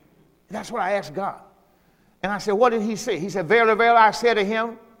these. That's what I asked God. And I said, what did he say? He said, verily, verily, I said to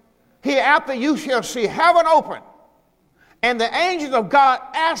him, hereafter you shall see heaven open, and the angels of God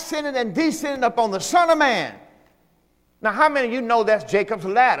ascending and descending upon the Son of Man. Now, how many of you know that's Jacob's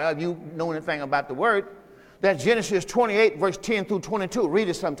ladder? If you know anything about the word, that's Genesis 28, verse 10 through 22. Read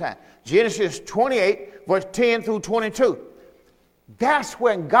it sometime. Genesis 28, verse 10 through 22. That's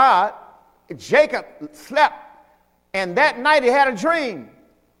when Jacob slept, and that night he had a dream.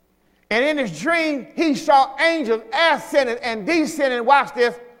 And in his dream, he saw angels ascending and descending, watch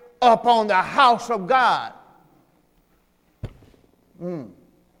this, upon the house of God. And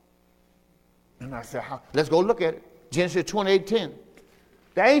I said, let's go look at it. Genesis 28:10.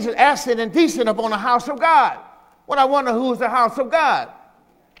 The angels ascending and descending upon the house of God. Well, I wonder who's the house of God.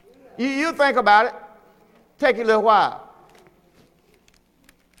 You think about it. Take a little while.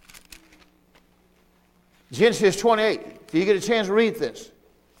 Genesis 28. So you get a chance to read this.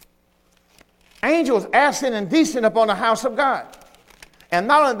 Angels ascending and descending upon the house of God. And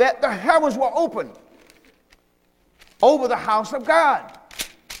not only that, the heavens were opened over the house of God.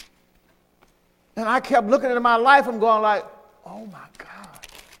 And I kept looking into my life and going like, oh my God.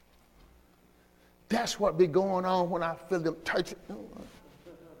 That's what be going on when I feel them touching.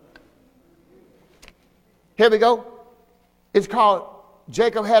 Here we go. It's called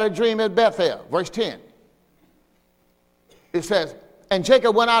Jacob had a dream at Bethel, verse 10. It says, and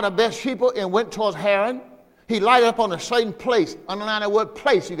Jacob went out of Beersheba and went towards Haran. He lighted up on a certain place. Underline that word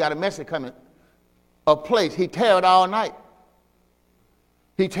place. You got a message coming. A place. He tarried all night.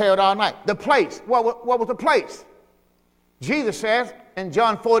 He tarried all night. The place. What was the place? Jesus says in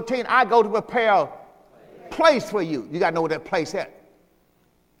John 14, I go to prepare a place for you. You got to know where that place is.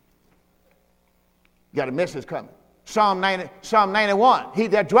 You got a message coming. Psalm 91. He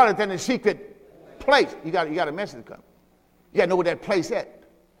that dwelleth in the secret place. You got a message coming. You got to know where that place is.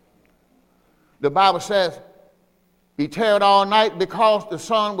 The Bible says he tarried all night because the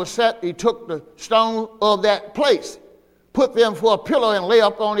sun was set. He took the stone of that place, put them for a pillow, and lay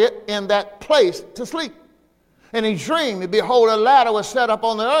up on it in that place to sleep. And he dreamed, and behold, a ladder was set up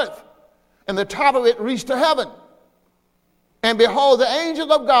on the earth, and the top of it reached to heaven. And behold, the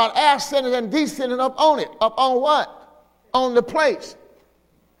angels of God ascended and descended up on it. Up on what? On the place.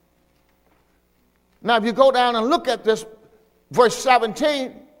 Now, if you go down and look at this, verse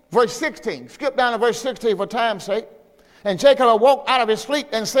 17, verse 16, skip down to verse 16 for time's sake. And Jacob awoke out of his sleep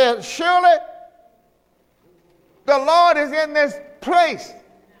and said, surely the Lord is in this place.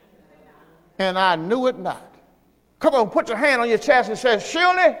 And I knew it not. Come on, put your hand on your chest and say,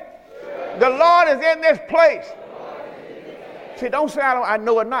 surely the Lord is in this place. See, don't say I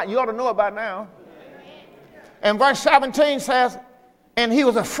know it not. You ought to know it by now. And verse 17 says, and he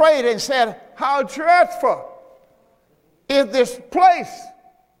was afraid and said, how dreadful is this place.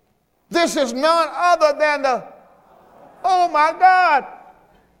 This is none other than oh my God.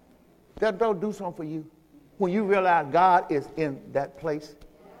 That don't do something for you. When you realize God is in that place,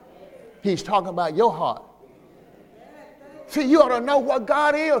 he's talking about your heart. See, you ought to know what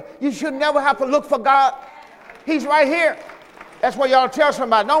God is. You should never have to look for God. He's right here. That's why y'all tell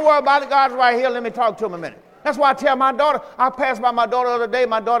somebody, don't worry about it, God's right here, let me talk to him a minute. That's why I tell my daughter, I passed by my daughter the other day,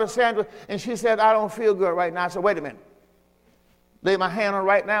 my daughter Sandra, and she said, I don't feel good right now. I said, wait a minute. Lay my hand on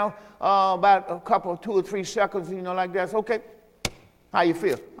right now, about a couple, 2 or 3 seconds, like that. It's okay. How you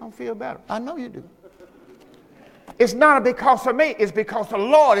feel? I don't feel better. I know you do. It's not because of me. It's because the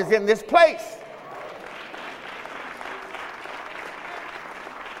Lord is in this place.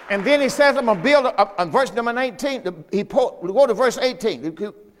 And then he says, I'm going to build verse number 19. Go to verse 18.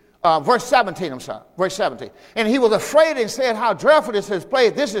 Verse 17, I'm sorry. Verse 17. And he was afraid and said, how dreadful is this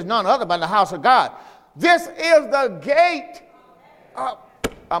place. This is none other but the house of God. This is the gate.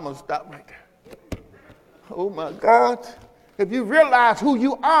 I'm going to stop right there. Oh, my God. If you realize who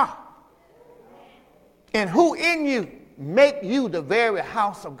you are and who in you make you the very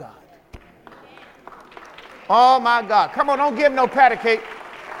house of God. Oh, my God. Come on, don't give him no patty cake.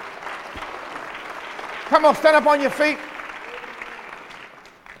 Come on, stand up on your feet.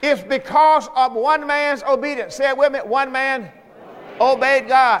 It's because of one man's obedience. Say it with me. One man obeyed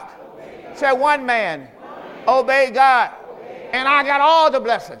God. Say one man obeyed God. And I got all the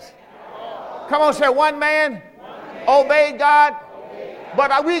blessings. Come on, say one man obeyed God.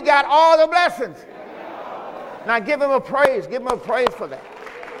 But we got all the blessings. Now give him a praise. Give him a praise for that.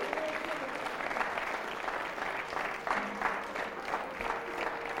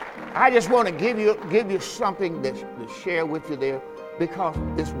 I just want to give you something to share with you there, because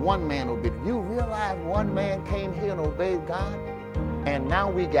this one man obeyed. You realize one man came here and obeyed God, and now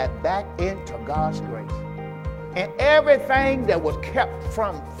we got back into God's grace. And everything that was kept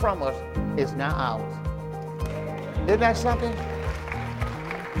from us is now ours. Isn't that something?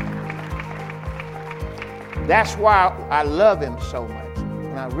 That's why I love him so much,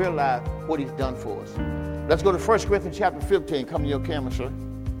 and I realize what he's done for us. Let's go to 1 Corinthians chapter 15. Come to your camera, sir.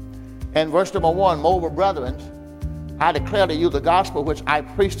 And verse number 1, moreover, brethren, I declare to you the gospel which I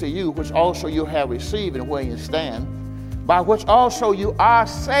preach to you, which also you have received and where you stand, by which also you are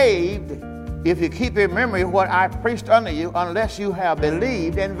saved, if you keep in memory what I preached unto you, unless you have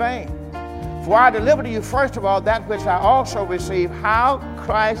believed in vain. For I delivered to you first of all that which I also received, how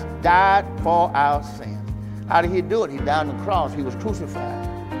Christ died for our sins. How did he do it? He died on the cross. He was crucified,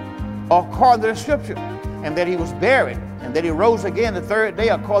 according to the scripture, and that he was buried, and that he rose again the third day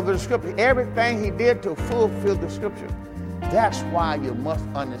according to the scripture. Everything he did to fulfill the scripture. That's why you must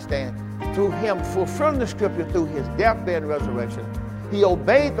understand, through him fulfilling the scripture, through his death, burial, and resurrection, he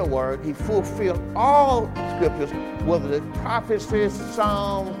obeyed the word. He fulfilled all scriptures, whether the prophecies,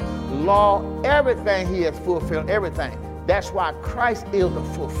 psalms, law, everything he has fulfilled, everything. That's why Christ is the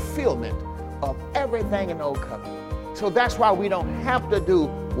fulfillment of everything in the old covenant. So that's why we don't have to do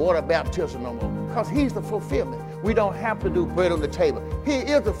water baptism no more, because he's the fulfillment. We don't have to do bread on the table. He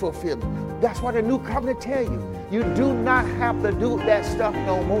is the fulfillment. That's what the new covenant tell you. You do not have to do that stuff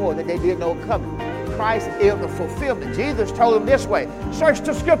no more that they did in the old covenant. Christ is the fulfillment. Jesus told them this way, search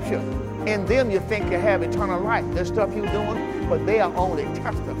the scripture. In them you think you have eternal life. This stuff you're doing, but they are only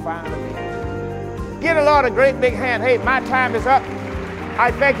testifying of me. Give the Lord a great big hand. Hey, my time is up.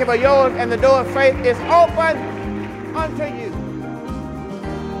 I thank you for yours, and the door of faith is open unto you.